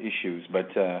issues, but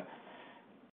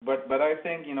I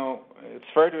think, it's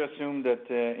fair to assume that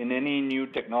in any new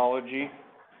technology,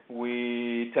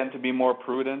 we tend to be more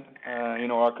prudent.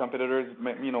 Our competitors,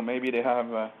 maybe they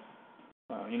have,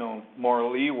 more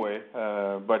leeway,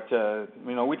 but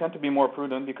we tend to be more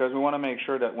prudent because we want to make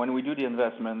sure that when we do the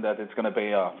investment that it's going to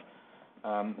pay off.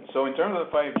 So in terms of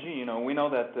 5G, we know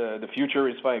that the future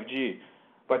is 5G,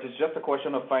 but it's just a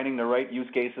question of finding the right use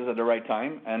cases at the right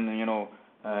time and,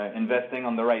 investing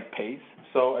on the right pace.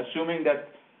 So assuming that,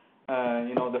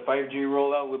 the 5G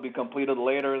rollout will be completed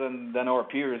later than our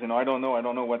peers, I don't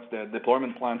know what's the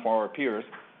deployment plan for our peers,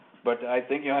 but I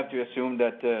think you have to assume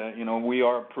that, we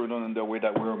are prudent in the way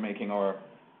that we're making our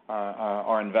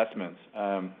investments.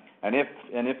 And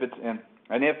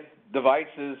if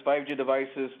devices, 5G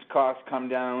devices costs come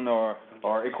down or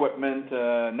equipment,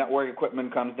 network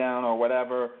equipment comes down or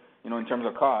whatever, in terms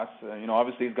of costs,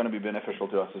 obviously it's going to be beneficial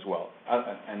to us as well.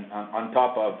 And on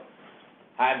top of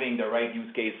having the right use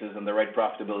cases and the right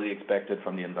profitability expected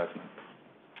from the investment.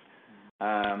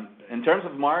 In terms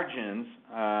of margins,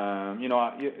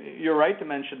 you're right to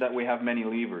mention that we have many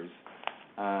levers.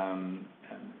 And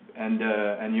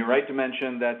you're right to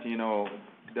mention that,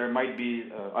 there might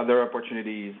be other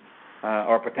opportunities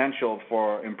or potential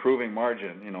for improving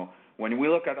margin. When we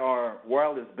look at our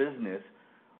wireless business,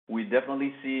 we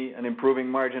definitely see an improving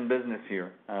margin business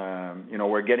here.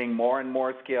 We're getting more and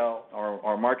more scale.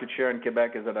 Our market share in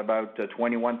Quebec is at about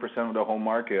 21% of the home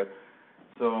market.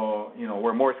 So,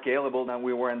 we're more scalable than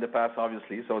we were in the past,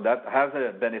 obviously. So that has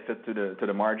a benefit to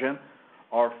the margin.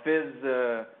 Our Fizz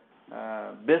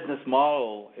business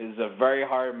model is a very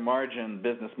high margin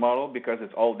business model because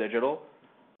it's all digital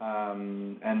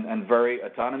and very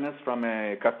autonomous from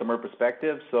a customer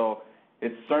perspective. So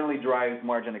it certainly drives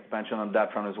margin expansion on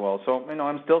that front as well. So,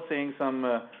 I'm still seeing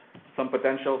some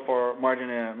potential for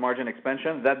margin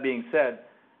expansion. That being said,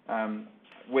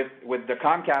 with the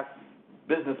Comcast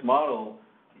business model,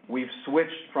 we've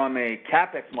switched from a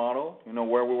CapEx model,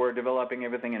 where we were developing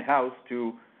everything in-house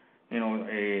to,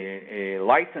 a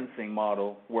licensing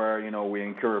model where, we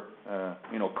incur,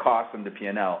 costs in the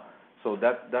P&L. So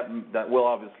that will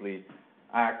obviously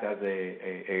act as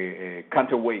a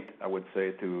counterweight, I would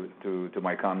say, to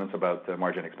my comments about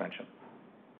margin expansion.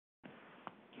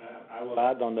 I will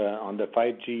add on the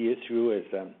 5G issue is,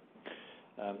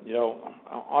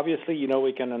 obviously,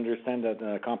 we can understand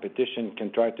that competition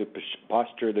can try to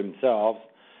posture themselves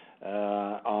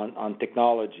on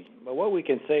technology. But what we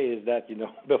can say is that,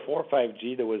 before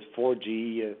 5G, there was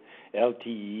 4G,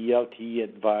 LTE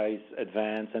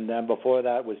Advanced, and then before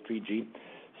that was 3G.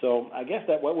 So I guess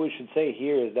that what we should say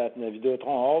here is that Videotron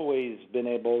always been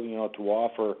able, to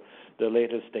offer the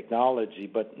latest technology,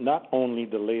 but not only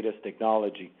the latest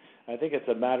technology. I think it's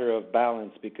a matter of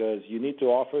balance because you need to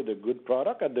offer the good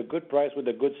product at the good price with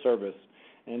a good service.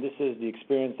 And this is the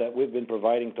experience that we've been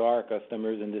providing to our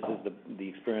customers, and this is the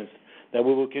experience that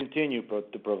we will continue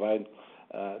to provide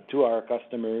to our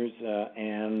customers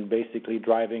and basically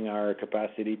driving our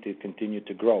capacity to continue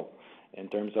to grow in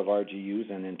terms of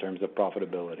RGUs and in terms of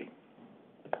profitability.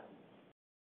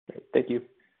 Great. Thank you.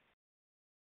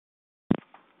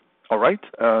 All right.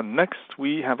 Next,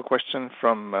 we have a question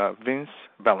from Vince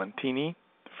Valentini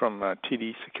from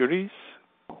TD Securities.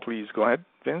 Please go ahead,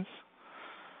 Vince.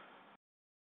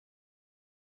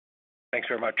 Thanks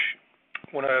very much.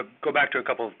 I want to go back to a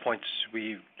couple of points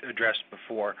we addressed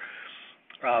before.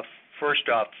 First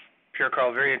off,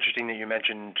 Pierre-Karl, very interesting that you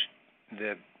mentioned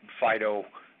the Fido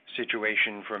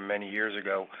situation from many years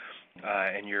ago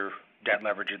and your debt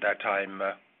leverage at that time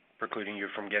precluding you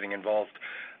from getting involved.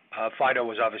 Fido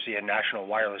was obviously a national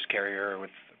wireless carrier with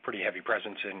a pretty heavy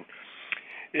presence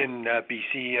in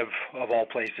BC of all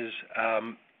places.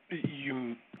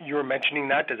 You were mentioning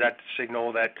that. Does that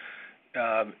signal that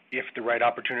if the right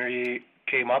opportunity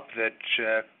came up,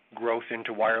 that growth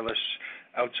into wireless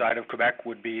outside of Quebec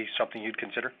would be something you'd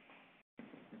consider?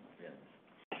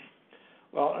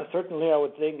 Well, certainly I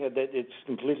would think that it's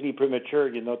completely premature,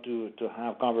 to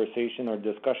have conversation or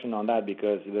discussion on that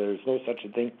because there's no such a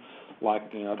thing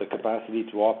like, the capacity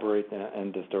to operate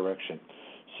in this direction.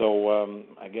 So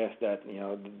I guess that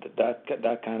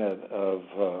that kind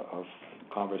of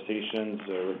conversations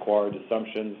required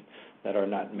assumptions that are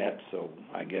not met. So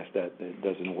I guess that it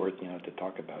doesn't worth to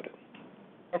talk about it.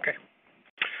 Okay.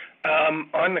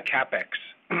 On the capex,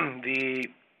 the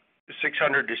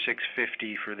 600 to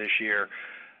 650 for this year,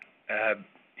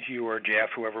 Hugh or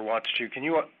Jeff, whoever wants to, can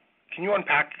you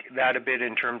unpack that a bit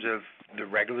in terms of the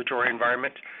regulatory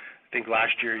environment? I think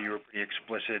last year you were pretty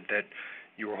explicit that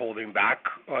you were holding back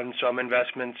on some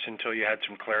investments until you had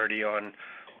some clarity on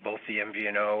both the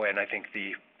MVNO and I think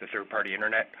the third-party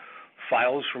internet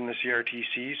files from the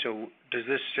CRTC. So does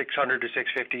this 600 to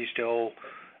 650 still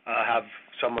have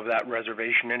some of that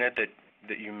reservation in it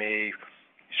that you may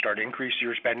start to increase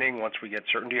your spending once we get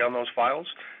certainty on those files?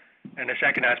 And the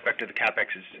second aspect of the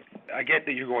capex is, I get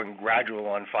that you're going gradual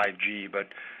on 5G, but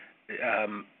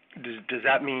does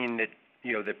that mean that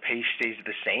the pace stays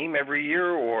the same every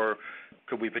year, or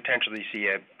could we potentially see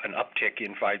an uptick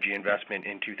in 5G investment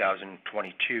in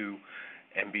 2022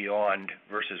 and beyond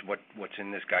versus what's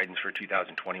in this guidance for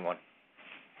 2021?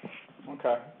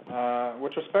 Okay.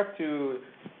 With respect to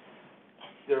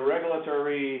the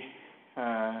regulatory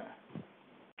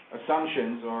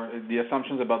assumptions or the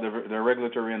assumptions about the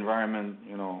regulatory environment,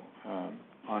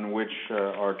 on which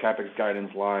our capex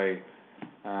guidance lie,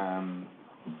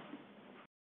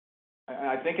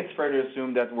 I think it's fair to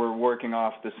assume that we're working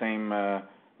off the same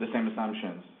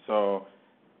assumptions. So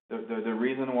the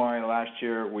reason why last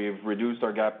year we've reduced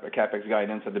our capex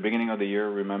guidance at the beginning of the year,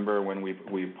 remember when we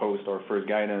post our first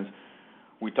guidance,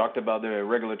 we talked about the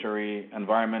regulatory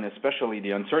environment, especially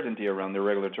the uncertainty around the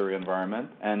regulatory environment,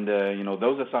 and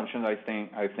those assumptions I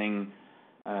think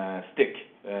stick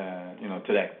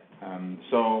today.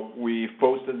 So we've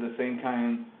posted the same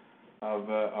kind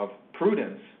of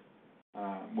prudence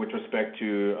with respect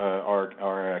to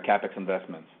our capex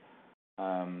investments.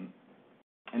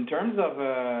 In terms of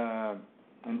the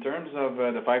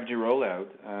 5G rollout,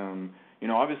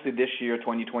 obviously this year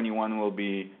 2021 will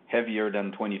be heavier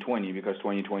than 2020 because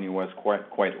 2020 was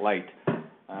quite light.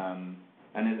 And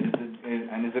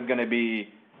is it going to be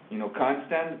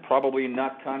constant? Probably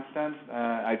not constant.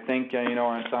 I think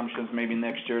our assumptions maybe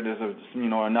next year there's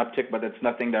an uptick, but it's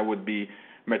nothing that would be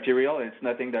material. It's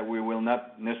nothing that we will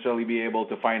not necessarily be able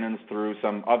to finance through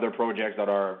some other projects that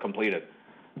are completed.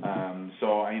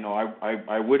 So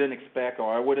I wouldn't expect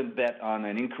or I wouldn't bet on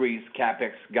an increased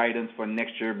capex guidance for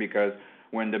next year because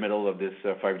we're in the middle of this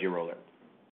 5G rollout.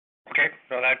 Okay,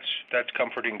 no, that's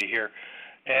comforting to hear.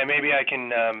 And maybe I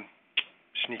can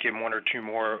sneak in one or two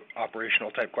more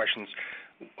operational type questions.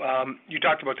 You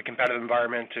talked about the competitive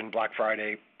environment and Black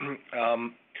Friday.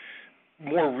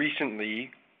 More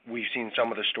recently, we've seen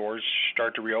some of the stores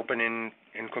start to reopen in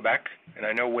Quebec, and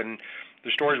I know when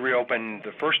the stores reopened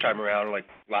the first time around, like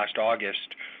last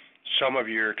August, some of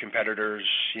your competitors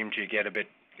seemed to get a bit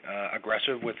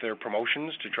aggressive with their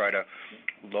promotions to try to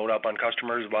load up on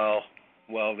customers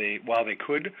while they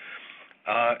could.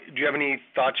 Do you have any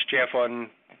thoughts, Jeff, on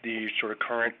the sort of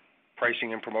current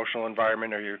pricing and promotional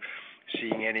environment? Are you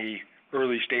seeing any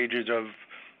early stages of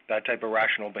that type of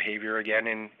rational behavior again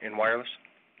in wireless?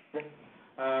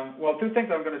 Well, two things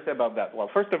I'm going to say about that. Well,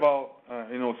 first of all,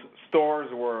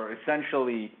 stores were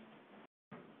essentially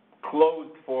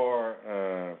closed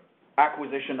for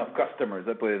acquisition of customers,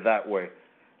 let's put it that way,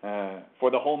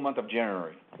 for the whole month of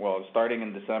January. Well, starting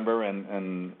in December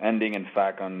and ending, in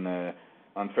fact, on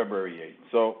February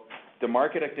 8th. So the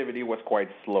market activity was quite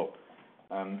slow.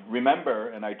 Remember,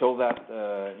 and I told that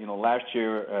last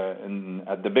year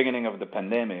at the beginning of the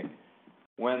pandemic,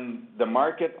 when the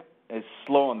market is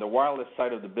slow on the wireless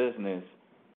side of the business,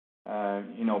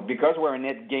 because we're a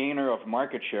net gainer of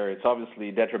market share, it's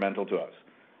obviously detrimental to us.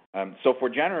 So for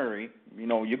January,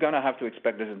 you're going to have to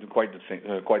expect this to be quite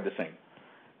the same.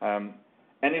 And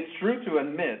it's true to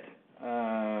admit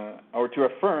or to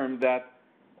affirm that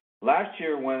last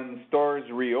year when stores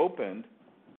reopened,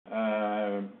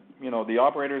 the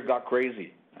operators got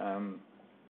crazy.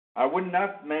 I would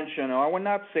not mention, or I would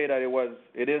not say that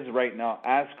it is right now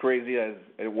as crazy as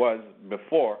it was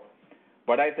before,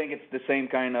 but I think it's the same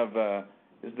kind of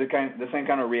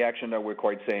reaction that we're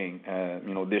quite seeing,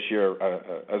 this year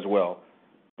as well.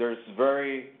 There's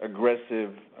very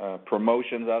aggressive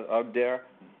promotions out there.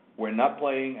 We're not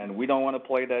playing, and we don't want to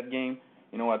play that game.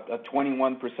 At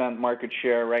 21% market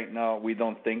share right now, we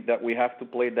don't think that we have to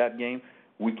play that game.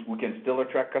 We can still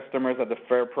attract customers at a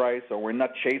fair price, or we're not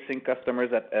chasing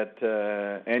customers at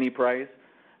any price.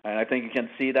 And I think you can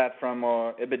see that from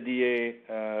our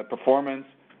EBITDA performance.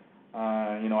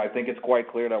 I think it's quite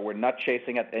clear that we're not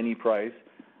chasing at any price,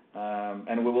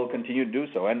 and we will continue to do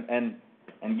so. And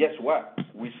guess what?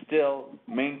 We still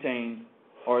maintain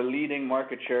our leading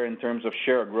market share in terms of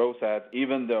share of gross adds,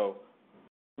 even though,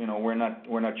 we're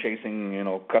not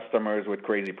chasing, customers with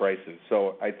crazy prices.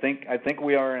 So I think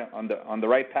we are on the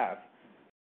right path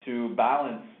to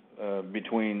balance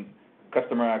between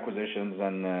customer acquisitions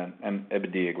and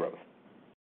EBITDA growth.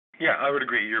 Yeah, I would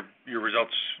agree. Your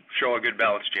results show a good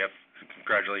balance, Jeff.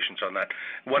 Congratulations on that.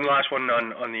 One last one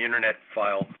on the internet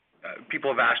file.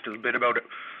 People have asked a bit about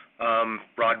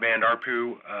broadband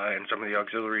ARPU and some of the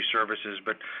auxiliary services,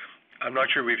 but I'm not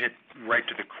sure we've hit right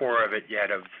to the core of it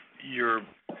yet. Of your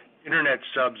internet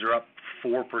subs are up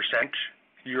 4%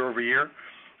 year over year,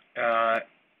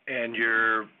 and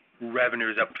your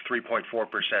revenue is up 3.4%.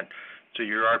 So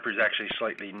your ARPU is actually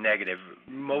slightly negative.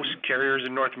 Most carriers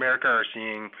in North America are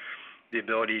seeing the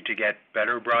ability to get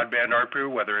better broadband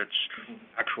ARPU, whether it's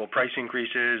actual price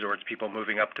increases or it's people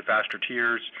moving up to faster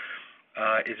tiers.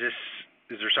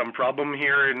 Is there some problem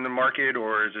here in the market,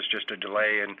 or is this just a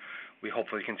delay and we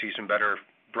hopefully can see some better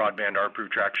broadband ARPU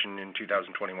traction in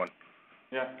 2021?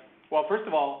 Yeah. Well, first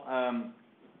of all,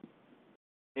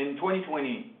 in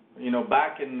 2020,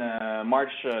 back in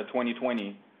March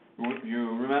 2020,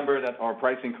 you remember that our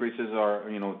price increases are,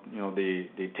 they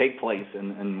take place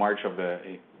in March of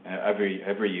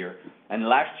every year. And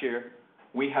last year,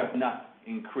 we have not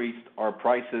increased our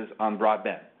prices on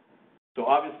broadband. So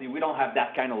obviously, we don't have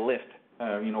that kind of lift,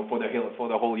 for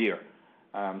the whole year.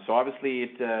 So obviously,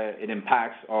 it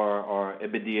impacts our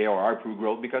EBITDA or ARPU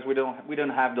growth because we don't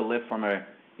have the lift from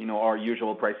our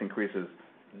usual price increases.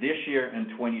 This year in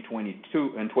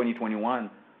 2022 and 2021,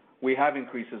 we have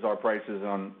increases our prices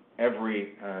on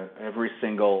every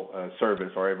single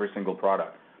service or every single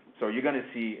product. So you're going to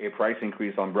see a price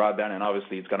increase on broadband, and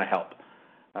obviously it's going to help.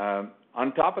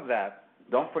 On top of that,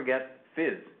 don't forget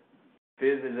Fizz.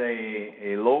 Fizz is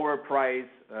a lower price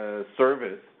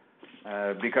service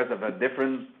because of a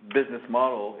different business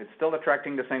model. It's still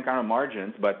attracting the same kind of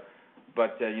margins, but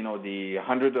the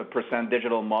 100%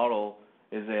 digital model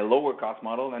is a lower cost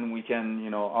model, and we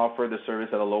can offer the service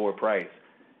at a lower price.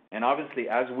 And obviously,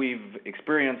 as we've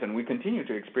experienced and we continue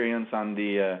to experience on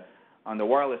the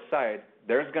wireless side,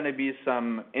 there's going to be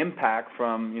some impact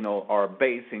from our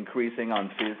base increasing on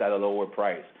Fizz at a lower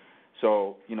price.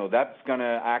 So that's going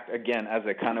to act again as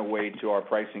a kind of way to our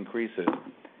price increases.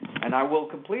 And I will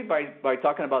complete by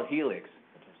talking about Helix.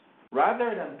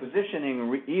 Rather than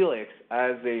positioning Helix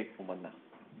as I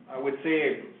would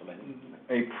say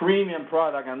a premium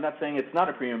product. I'm not saying it's not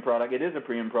a premium product. It is a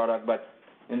premium product, but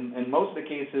in most of the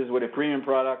cases, with a premium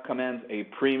product commands a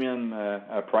premium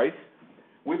price.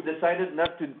 We've decided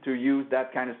not to use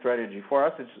that kind of strategy. For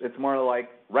us, it's more like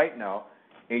right now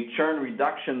a churn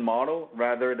reduction model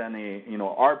rather than a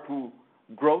ARPU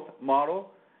growth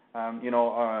model. Rogers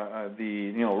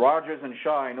and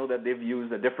Shaw, I know that they've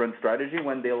used a different strategy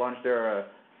when they launched their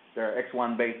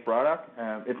X1 based product.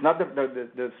 It's not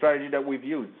the strategy that we've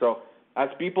used. So as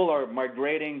people are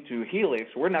migrating to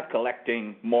Helix, we're not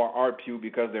collecting more ARPU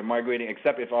because they're migrating,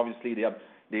 except if obviously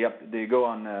they go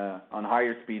on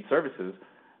higher speed services.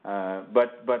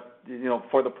 But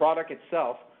for the product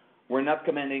itself, we're not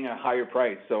commanding a higher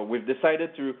price. So we've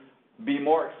decided to be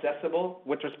more accessible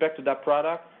with respect to that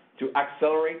product, to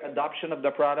accelerate adoption of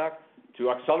the product, to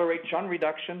accelerate churn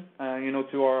reduction,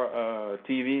 to our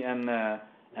TV and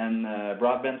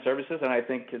broadband services, and I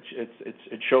think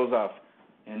it shows off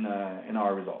in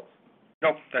our results.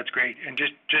 No, that's great. And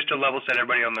just to level set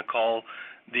everybody on the call,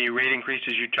 the rate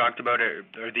increases you talked about,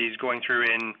 are these going through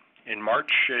in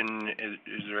March, and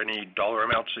is there any dollar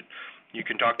amounts that you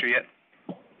can talk to yet?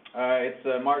 It's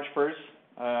March 1st,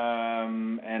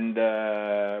 and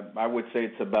I would say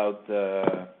it's about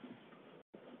 4%.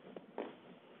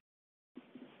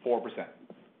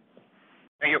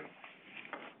 Thank you.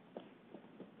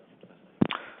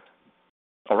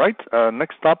 All right.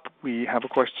 Next up, we have a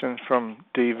question from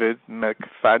David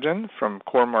McFadgen from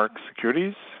Cormark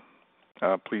Securities.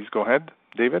 Please go ahead,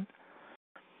 David.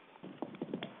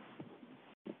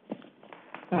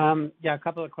 A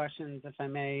couple of questions, if I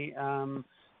may.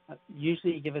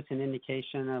 Usually you give us an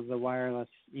indication of the wireless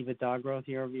EBITDA growth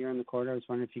year over year in the quarter. I was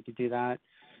wondering if you could do that.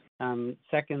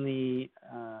 Secondly,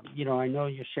 I know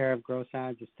your share of gross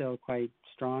adds is still quite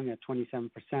strong at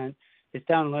 27%. It's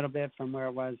down a little bit from where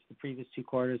it was the previous 2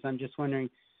 quarters. I'm just wondering,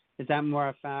 is that more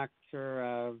a factor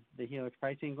of the Helix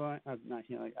pricing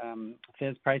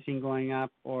Fizz pricing going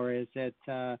up, or is it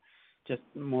just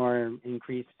more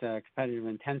increased competitive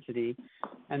intensity?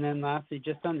 And then lastly,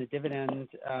 just on the dividend,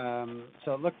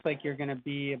 so it looks like you're going to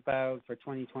be about, for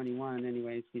 2021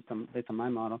 anyways, based on my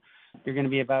model, you're going to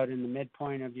be about in the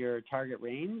midpoint of your target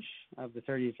range of the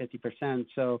 30 to 50%.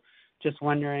 So just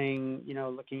wondering,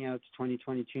 looking out to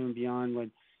 2022 and beyond, would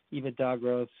EBITDA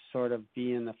growth sort of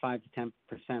be in the 5 to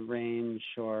 10% range,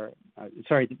 or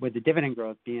would the dividend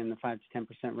growth be in the 5 to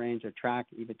 10% range, or track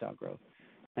EBITDA growth?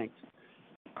 Thanks.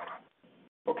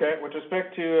 Okay. With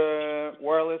respect to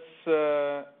wireless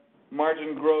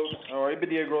margin growth, or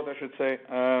EBITDA growth, I should say,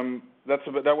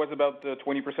 that was about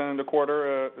 20% in the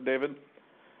quarter, David.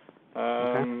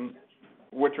 Okay.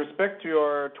 With respect to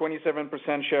our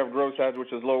 27% share of gross adds,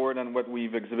 which is lower than what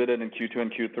we've exhibited in Q2 and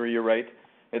Q3, you're right,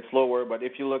 it's lower. But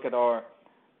if you look at our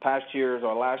past years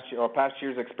or past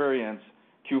year's experience,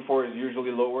 Q4 is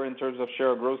usually lower in terms of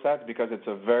share of gross adds because it's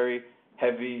a very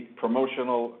heavy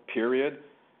promotional period,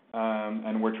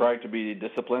 and we're trying to be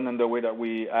disciplined in the way that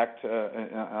we act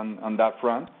on that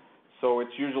front. So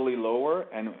it's usually lower,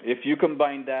 and if you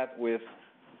combine that with,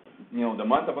 the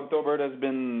month of October has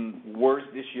been worse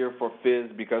this year for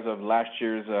Fizz because of last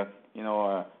year's,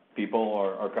 people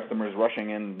or customers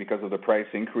rushing in because of the price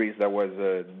increase that was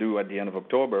due at the end of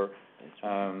October,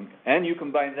 and you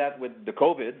combine that with the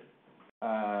COVID,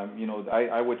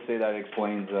 I would say that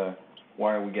explains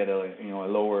why we get a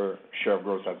lower share of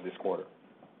gross adds this quarter.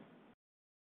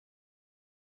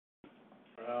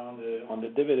 On the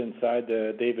dividend side,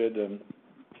 David,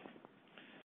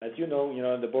 as you know,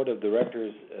 the board of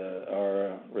directors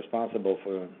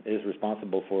is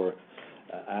responsible for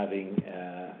having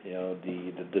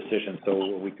the decision.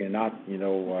 So we cannot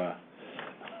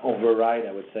override,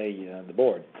 I would say, the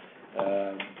board.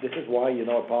 This is why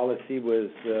a policy was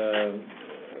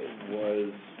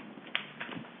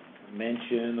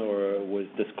mentioned or was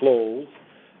disclosed,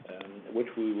 which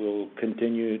we will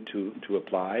continue to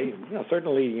apply.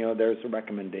 Certainly, there's some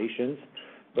recommendations,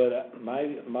 but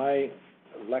my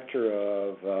lecture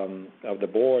of the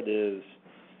board is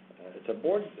it's a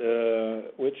board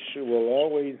which will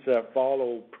always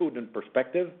follow prudent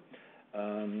perspective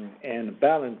and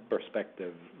balanced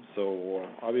perspective. So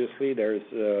obviously there's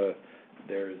an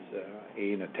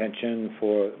attention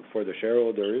for the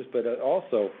shareholders, but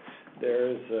also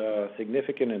there's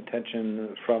significant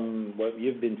attention from what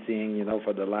you've been seeing,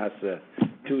 for the last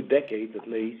 2 decades at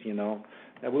least,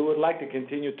 and we would like to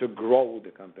continue to grow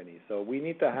the company. So we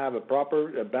need to have a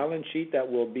proper balance sheet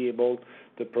that will be able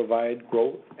to provide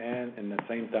growth and, at the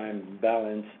same time,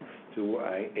 balance to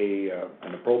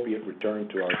an appropriate return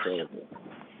to our shareholders.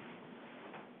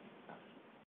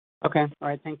 Okay. All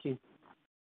right. Thank you.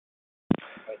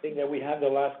 I think that we have the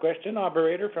last question,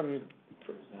 operator, from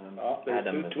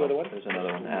Adam. There's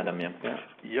another one. Adam, yeah.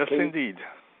 Yes, indeed.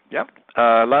 Yep.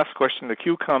 Last question. The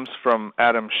cue comes from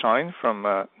Adam Shine from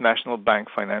National Bank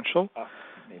Financial.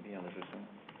 Maybe on the system.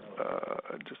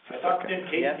 Just a second. I thought Tim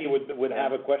Casey would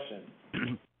have a question.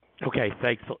 Okay,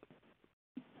 thanks.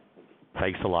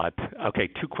 Thanks a lot. Okay,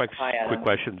 quick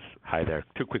questions. Hi there.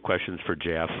 2 quick questions for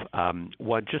Jeff.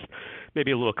 One, just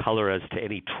maybe a little color as to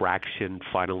any traction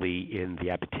finally in the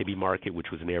Abitibi market,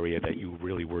 which was an area that you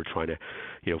really were trying to,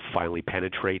 finally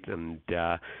penetrate. And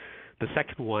the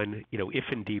second one, if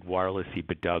indeed wireless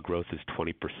EBITDA growth is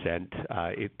 20%,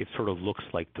 it sort of looks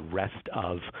like the rest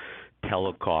of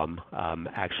telecom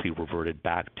actually reverted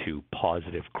back to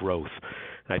positive growth.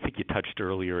 And I think you touched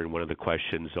earlier in one of the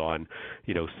questions on,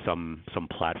 some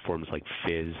platforms like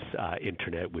Fizz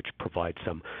Internet, which provide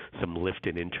some lift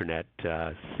in internet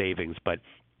savings. But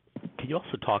can you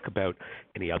also talk about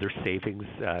any other savings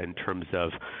in terms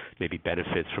of maybe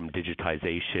benefits from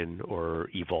digitization or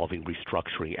evolving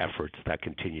restructuring efforts that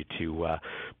continue to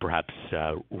perhaps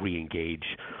re-engage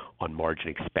on margin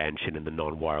expansion in the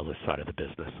non-wireless side of the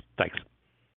business? Thanks.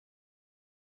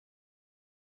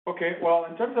 Okay. Well,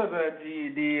 in terms of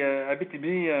the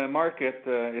Abitibi market,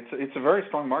 it's a very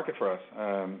strong market for us,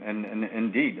 and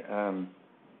indeed.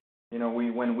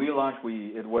 When we launched,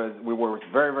 we were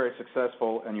very, very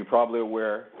successful, and you're probably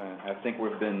aware. I think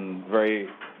we've been very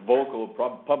vocal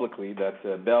publicly that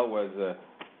Bell was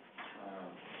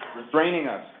restraining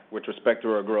us with respect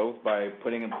to our growth by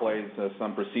putting in place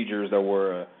some procedures that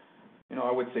were,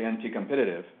 I would say,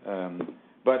 anti-competitive.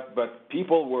 But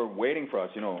people were waiting for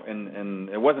us, and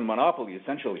it wasn't monopoly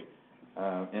essentially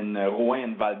in Rouen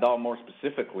and Val d'Or more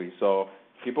specifically. So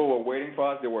people were waiting for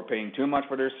us. They were paying too much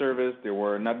for their service. They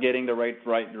were not getting the right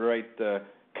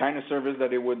kind of service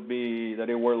that they were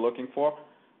looking for.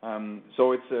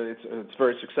 So it's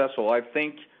very successful. I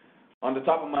think, on the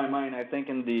top of my mind, I think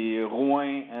in the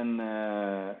Rouen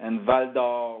and Val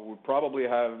d'Or, we probably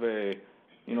have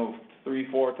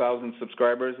 3,000-4,000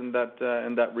 subscribers in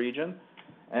that region.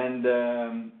 And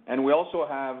we also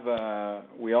have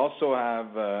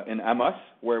in Amos,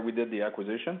 where we did the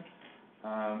acquisition.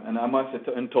 And Amos,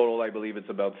 in total, I believe it's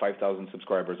about 5,000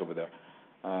 subscribers over there.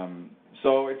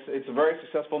 So it's a very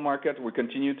successful market. We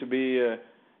continue to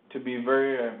to be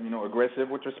very, aggressive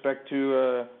with respect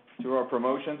to our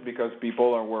promotions because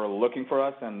people were looking for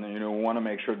us, and we want to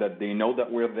make sure that they know that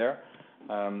we're there.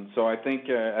 So I think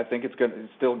it's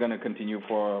still going to continue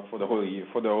for the whole year,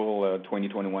 for the whole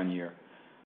 2021 year.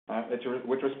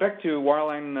 With respect to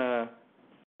wireline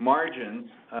margins,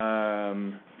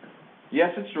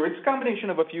 yes, it's true. It's a combination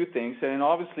of a few things, and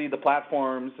obviously the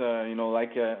platforms,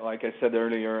 like I said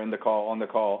earlier on the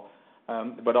call.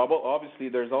 But obviously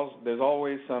there's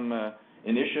always some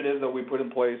initiatives that we put in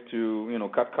place to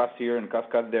cut costs here and cut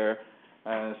there.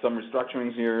 Some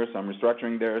restructurings here, some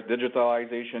restructuring there.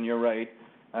 Digitalization, you're right.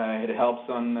 It helps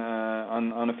on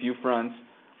a few fronts.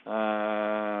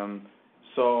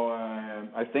 So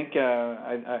I think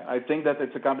that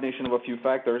it's a combination of a few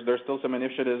factors. There's still some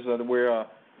initiatives that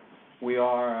we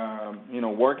are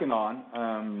working on,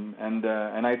 and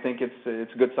I think it's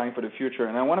a good sign for the future.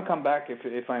 And I want to come back,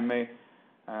 if I may,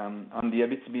 on the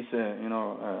Abitibi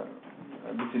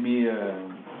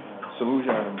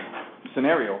solution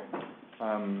scenario.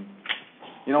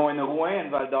 In Rouyn and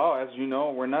Val-d'Or, as you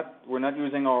know, we're not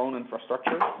using our own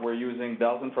infrastructure. We're using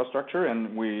Bell's infrastructure,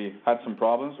 and we had some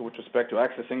problems with respect to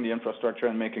accessing the infrastructure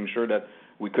and making sure that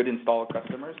we could install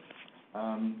customers.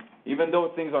 Even though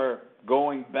things are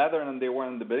going better than they were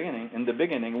in the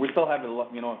beginning, we still have a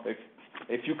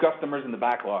few customers in the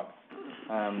backlog,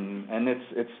 and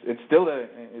it's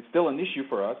still an issue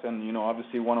for us. And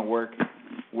obviously want to work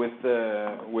with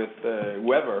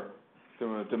whoever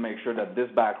to make sure that this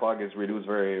backlog is reduced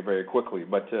very, very quickly.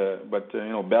 But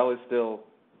Bell is still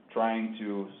trying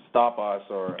to stop us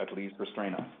or at least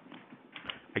restrain us.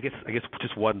 I guess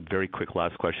just one very quick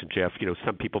last question, Jeff.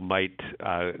 Some people might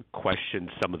question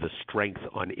some of the strength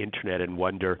on internet and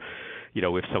wonder,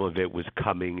 if some of it was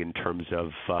coming in terms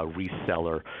of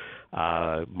reseller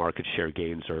market share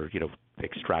gains or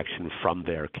extraction from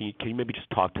there. Can you maybe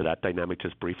just talk to that dynamic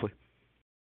just briefly?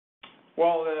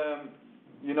 Well,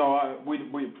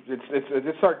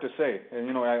 it's hard to say.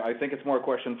 I think it's more a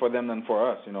question for them than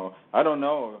for us. I don't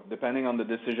know, depending on the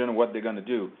decision, what they're going to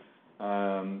do.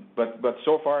 But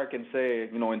so far I can say,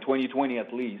 in 2020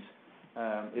 at least,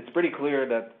 it's pretty clear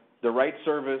that the right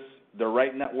service, the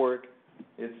right network,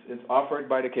 it's offered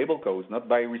by the cable cos, not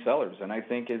by resellers. And I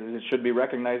think it should be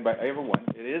recognized by everyone.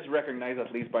 It is recognized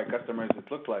at least by customers.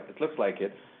 It looks like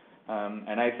it.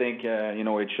 And I think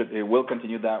it will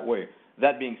continue that way.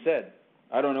 That being said,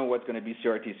 I don't know what's going to be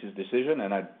CRTC's decision,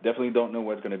 and I definitely don't know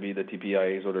what's going to be the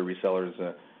TPIA's or the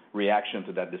resellers' reaction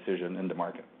to that decision in the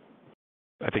market.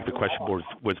 I think the question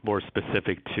was more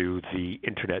specific to the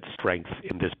internet strength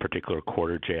in this particular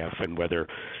quarter, JF, and whether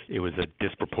it was a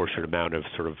disproportionate amount of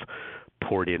sort of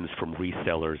poured-ins from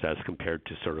resellers as compared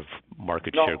to sort of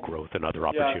market share growth and other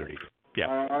opportunities. Yeah.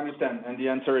 I understand, and the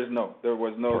answer is no. There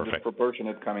was no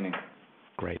disproportionate coming in.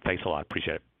 Great. Thanks a lot.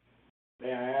 Appreciate it.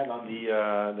 May I add on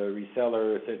the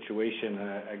reseller situation?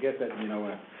 I guess that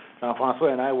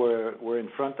Jean-François and I were in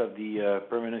front of the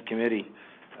permanent committee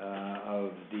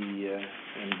of the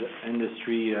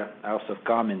Industry House of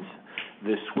Commons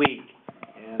this week,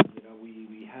 and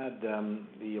we had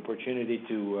the opportunity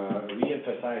to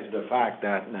re-emphasize the fact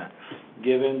that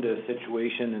given the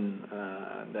situation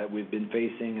that we've been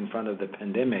facing in front of the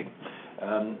pandemic,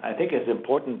 I think it's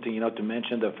important to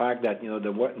mention the fact that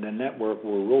the network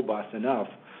were robust enough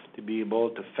to be able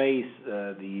to face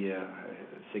the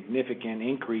significant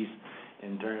increase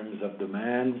in terms of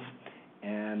demands.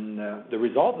 And the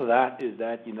result of that is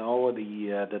that the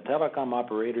telecom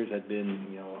operators had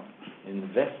been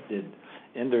invested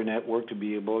in their network to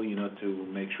be able to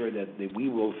make sure that we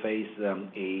will face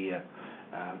in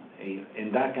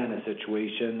that kind of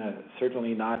situation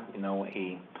certainly not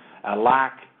a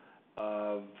lack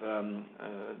of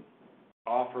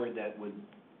offer that would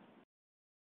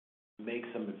make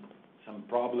some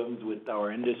problems with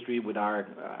our industry, with our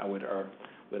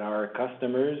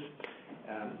customers.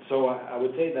 So I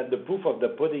would say that the proof of the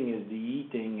pudding is the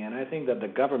eating, and I think that the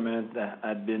government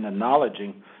had been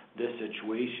acknowledging this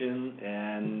situation.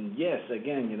 And yes,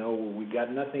 again, we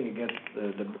got nothing against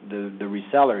the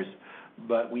resellers,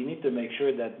 but we need to make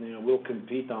sure that we'll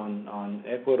compete on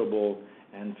equitable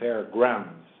and fair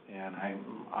grounds. And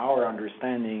our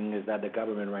understanding is that the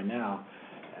government right now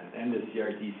and the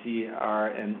CRTC are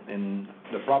in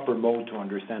the proper mode to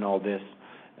understand all this,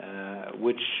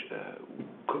 which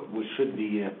should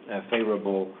be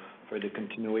favorable for the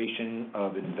continuation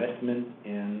of investment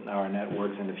in our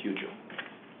networks in the future.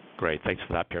 Great. Thanks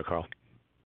for that, Pierre-Karl.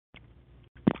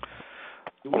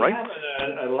 Do we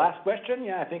have a last question?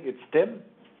 Yeah, I think it's Tim.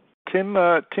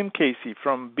 Tim Casey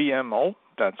from BMO.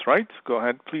 That's right. Go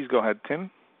ahead. Please go ahead,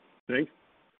 Tim. Thanks.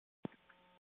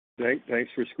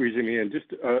 Thanks for squeezing me in.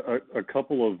 Just a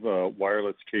couple of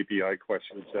wireless KPI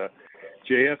questions.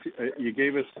 JF, you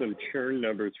gave us some churn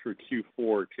numbers for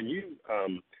Q4.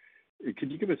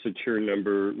 Could you give us a churn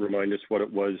number, remind us what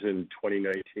it was in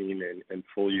 2019 and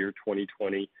full year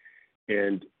 2020,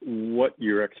 and what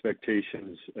your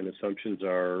expectations and assumptions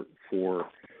are for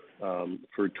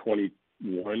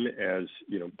 21, as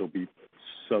you know, there'll be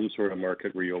some sort of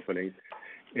market reopening.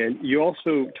 And you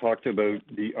also talked about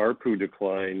the ARPU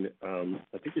decline.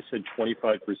 I think you said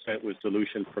 25% was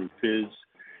dilution from Fizz,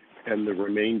 and the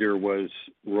remainder was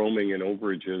roaming and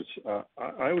overages.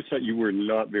 I always thought you were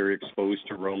not very exposed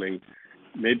to roaming.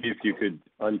 Maybe if you could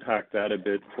unpack that a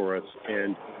bit for us,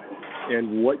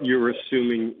 and what you're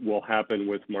assuming will happen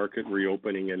with market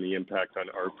reopening and the impact on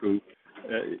ARPU.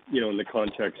 In the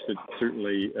context that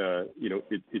certainly,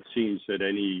 it seems that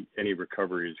any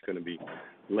recovery is going to be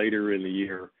later in the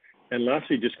year. And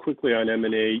lastly, just quickly on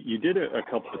M&A, you did a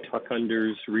couple of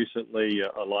tuck-unders recently,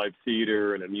 a live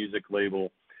theater and a music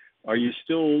label. Are you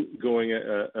still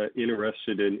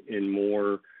interested in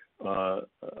more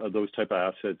of those type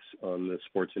of assets on the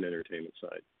sports and entertainment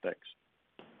side? Thanks.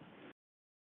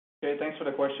 Okay, thanks for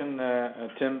the question,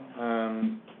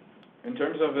 Tim. In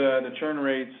terms of the churn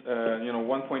rates,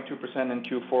 1.2% in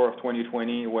Q4 of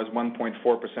 2020 was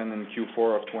 1.4% in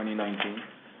Q4 of 2019.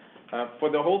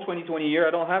 For the whole 2020 year,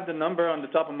 I don't have the number on the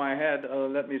top of my head.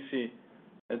 Let me see.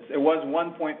 It was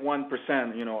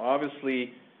 1.1%.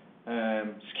 Obviously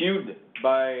skewed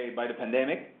by the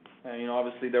pandemic.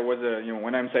 Obviously there was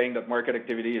when I'm saying that market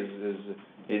activity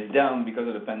is down because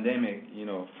of the pandemic.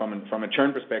 From a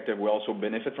churn perspective, we also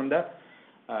benefit from that.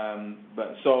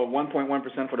 But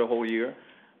 1.1% for the whole year.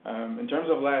 In terms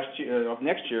of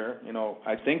next year,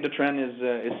 I think the trend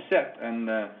is set,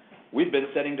 and we've been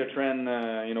setting the trend,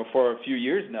 for a few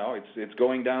years now. It's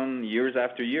going down years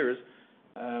after years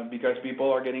because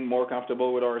people are getting more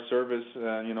comfortable with our service,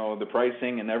 the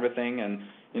pricing and everything, and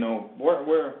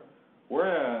we're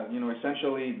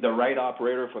essentially the right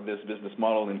operator for this business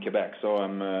model in Quebec. So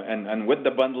and with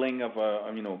the bundling of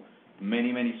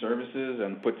many services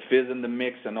and put Fizz in the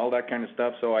mix and all that kind of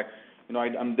stuff. So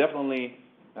I'm definitely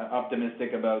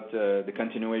optimistic about the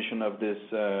continuation of this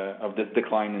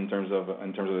decline in terms of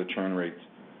the churn rates.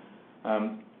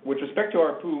 With respect to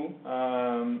ARPU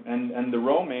and the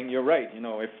roaming, you're right.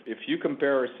 If you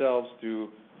compare ourselves to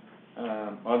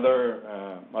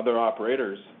other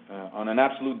operators on an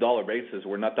absolute dollar basis,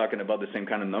 we're not talking about the same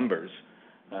kind of numbers.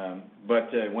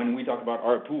 But when we talk about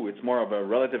ARPU, it's more of a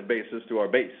relative basis to our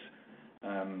base.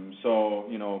 So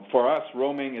for us,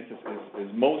 roaming is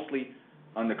mostly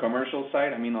on the commercial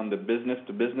side. I mean, on the business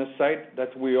to business side,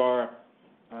 that we are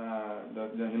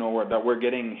that we're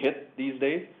getting hit these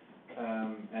days.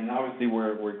 And obviously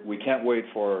we can't wait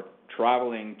for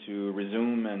traveling to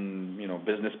resume and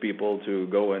business people to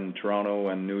go in Toronto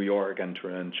and New York and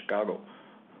Chicago.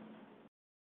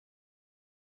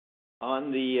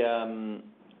 On the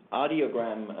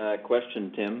Audiogram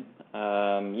question, Tim,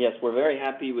 yes, we're very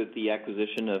happy with the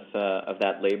acquisition of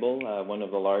that label, one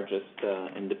of the largest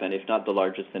independent, if not the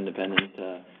largest independent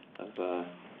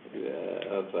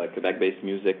of Quebec-based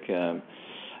music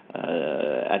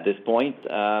at this point.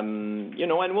 And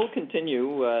we'll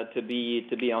continue to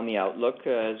be on the outlook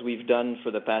as we've done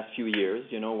for the past few years.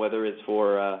 Whether it's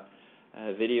for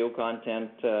video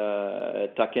content,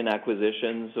 tuck-in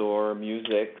acquisitions, or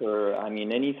music, or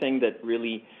anything that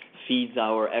really feeds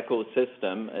our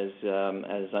ecosystem,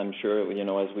 as I'm sure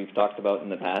as we've talked about in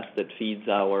the past, that feeds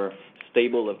our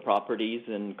stable of properties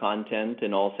and content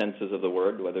in all senses of the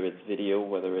word, whether it's video,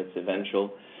 whether it's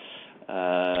eventual,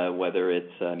 whether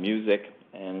it's music,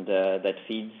 and that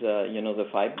feeds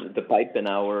the pipe in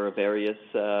our various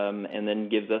and then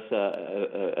gives us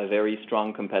a very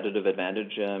strong competitive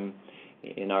advantage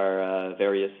in our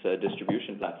various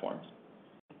distribution platforms.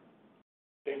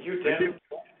 Thank you, Tim.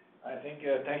 I think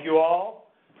thank you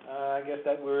all. I guess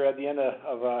that we're at the end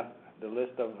of the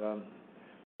list of.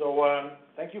 So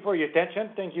thank you for your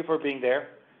attention. Thank you for being there,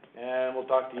 and we'll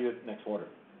talk to you next quarter.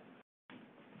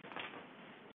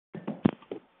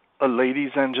 Ladies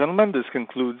and gentlemen, this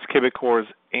concludes Quebecor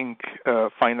Inc.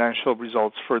 Financial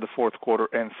results for the fourth quarter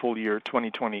and full year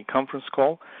 2020 conference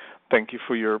call. Thank you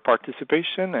for your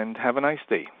participation and have a nice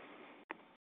day.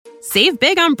 Save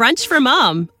big on brunch for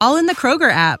mom, all in the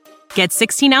Kroger app. Get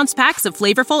 16-ounce packs of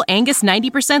flavorful Angus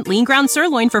 90% lean ground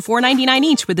sirloin for $4.99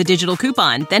 each with a digital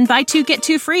coupon. Then buy 2, get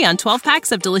 2 free on 12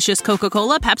 packs of delicious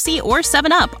Coca-Cola, Pepsi, or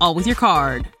 7-Up, all with your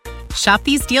card. Shop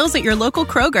these deals at your local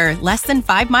Kroger, less than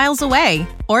 5 miles away.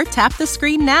 Or tap the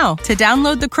screen now to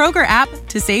download the Kroger app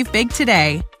to save big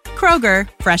today. Kroger,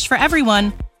 fresh for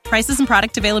everyone. Prices and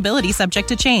product availability subject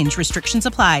to change. Restrictions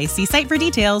apply. See site for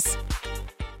details.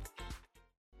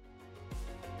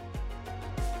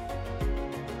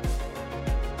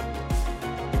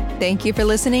 Thank you for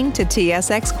listening to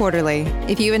TSX Quarterly.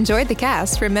 If you enjoyed the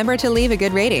cast, remember to leave a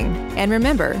good rating. And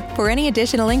remember, for any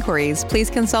additional inquiries, please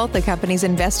consult the company's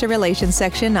investor relations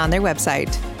section on their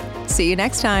website. See you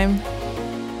next time.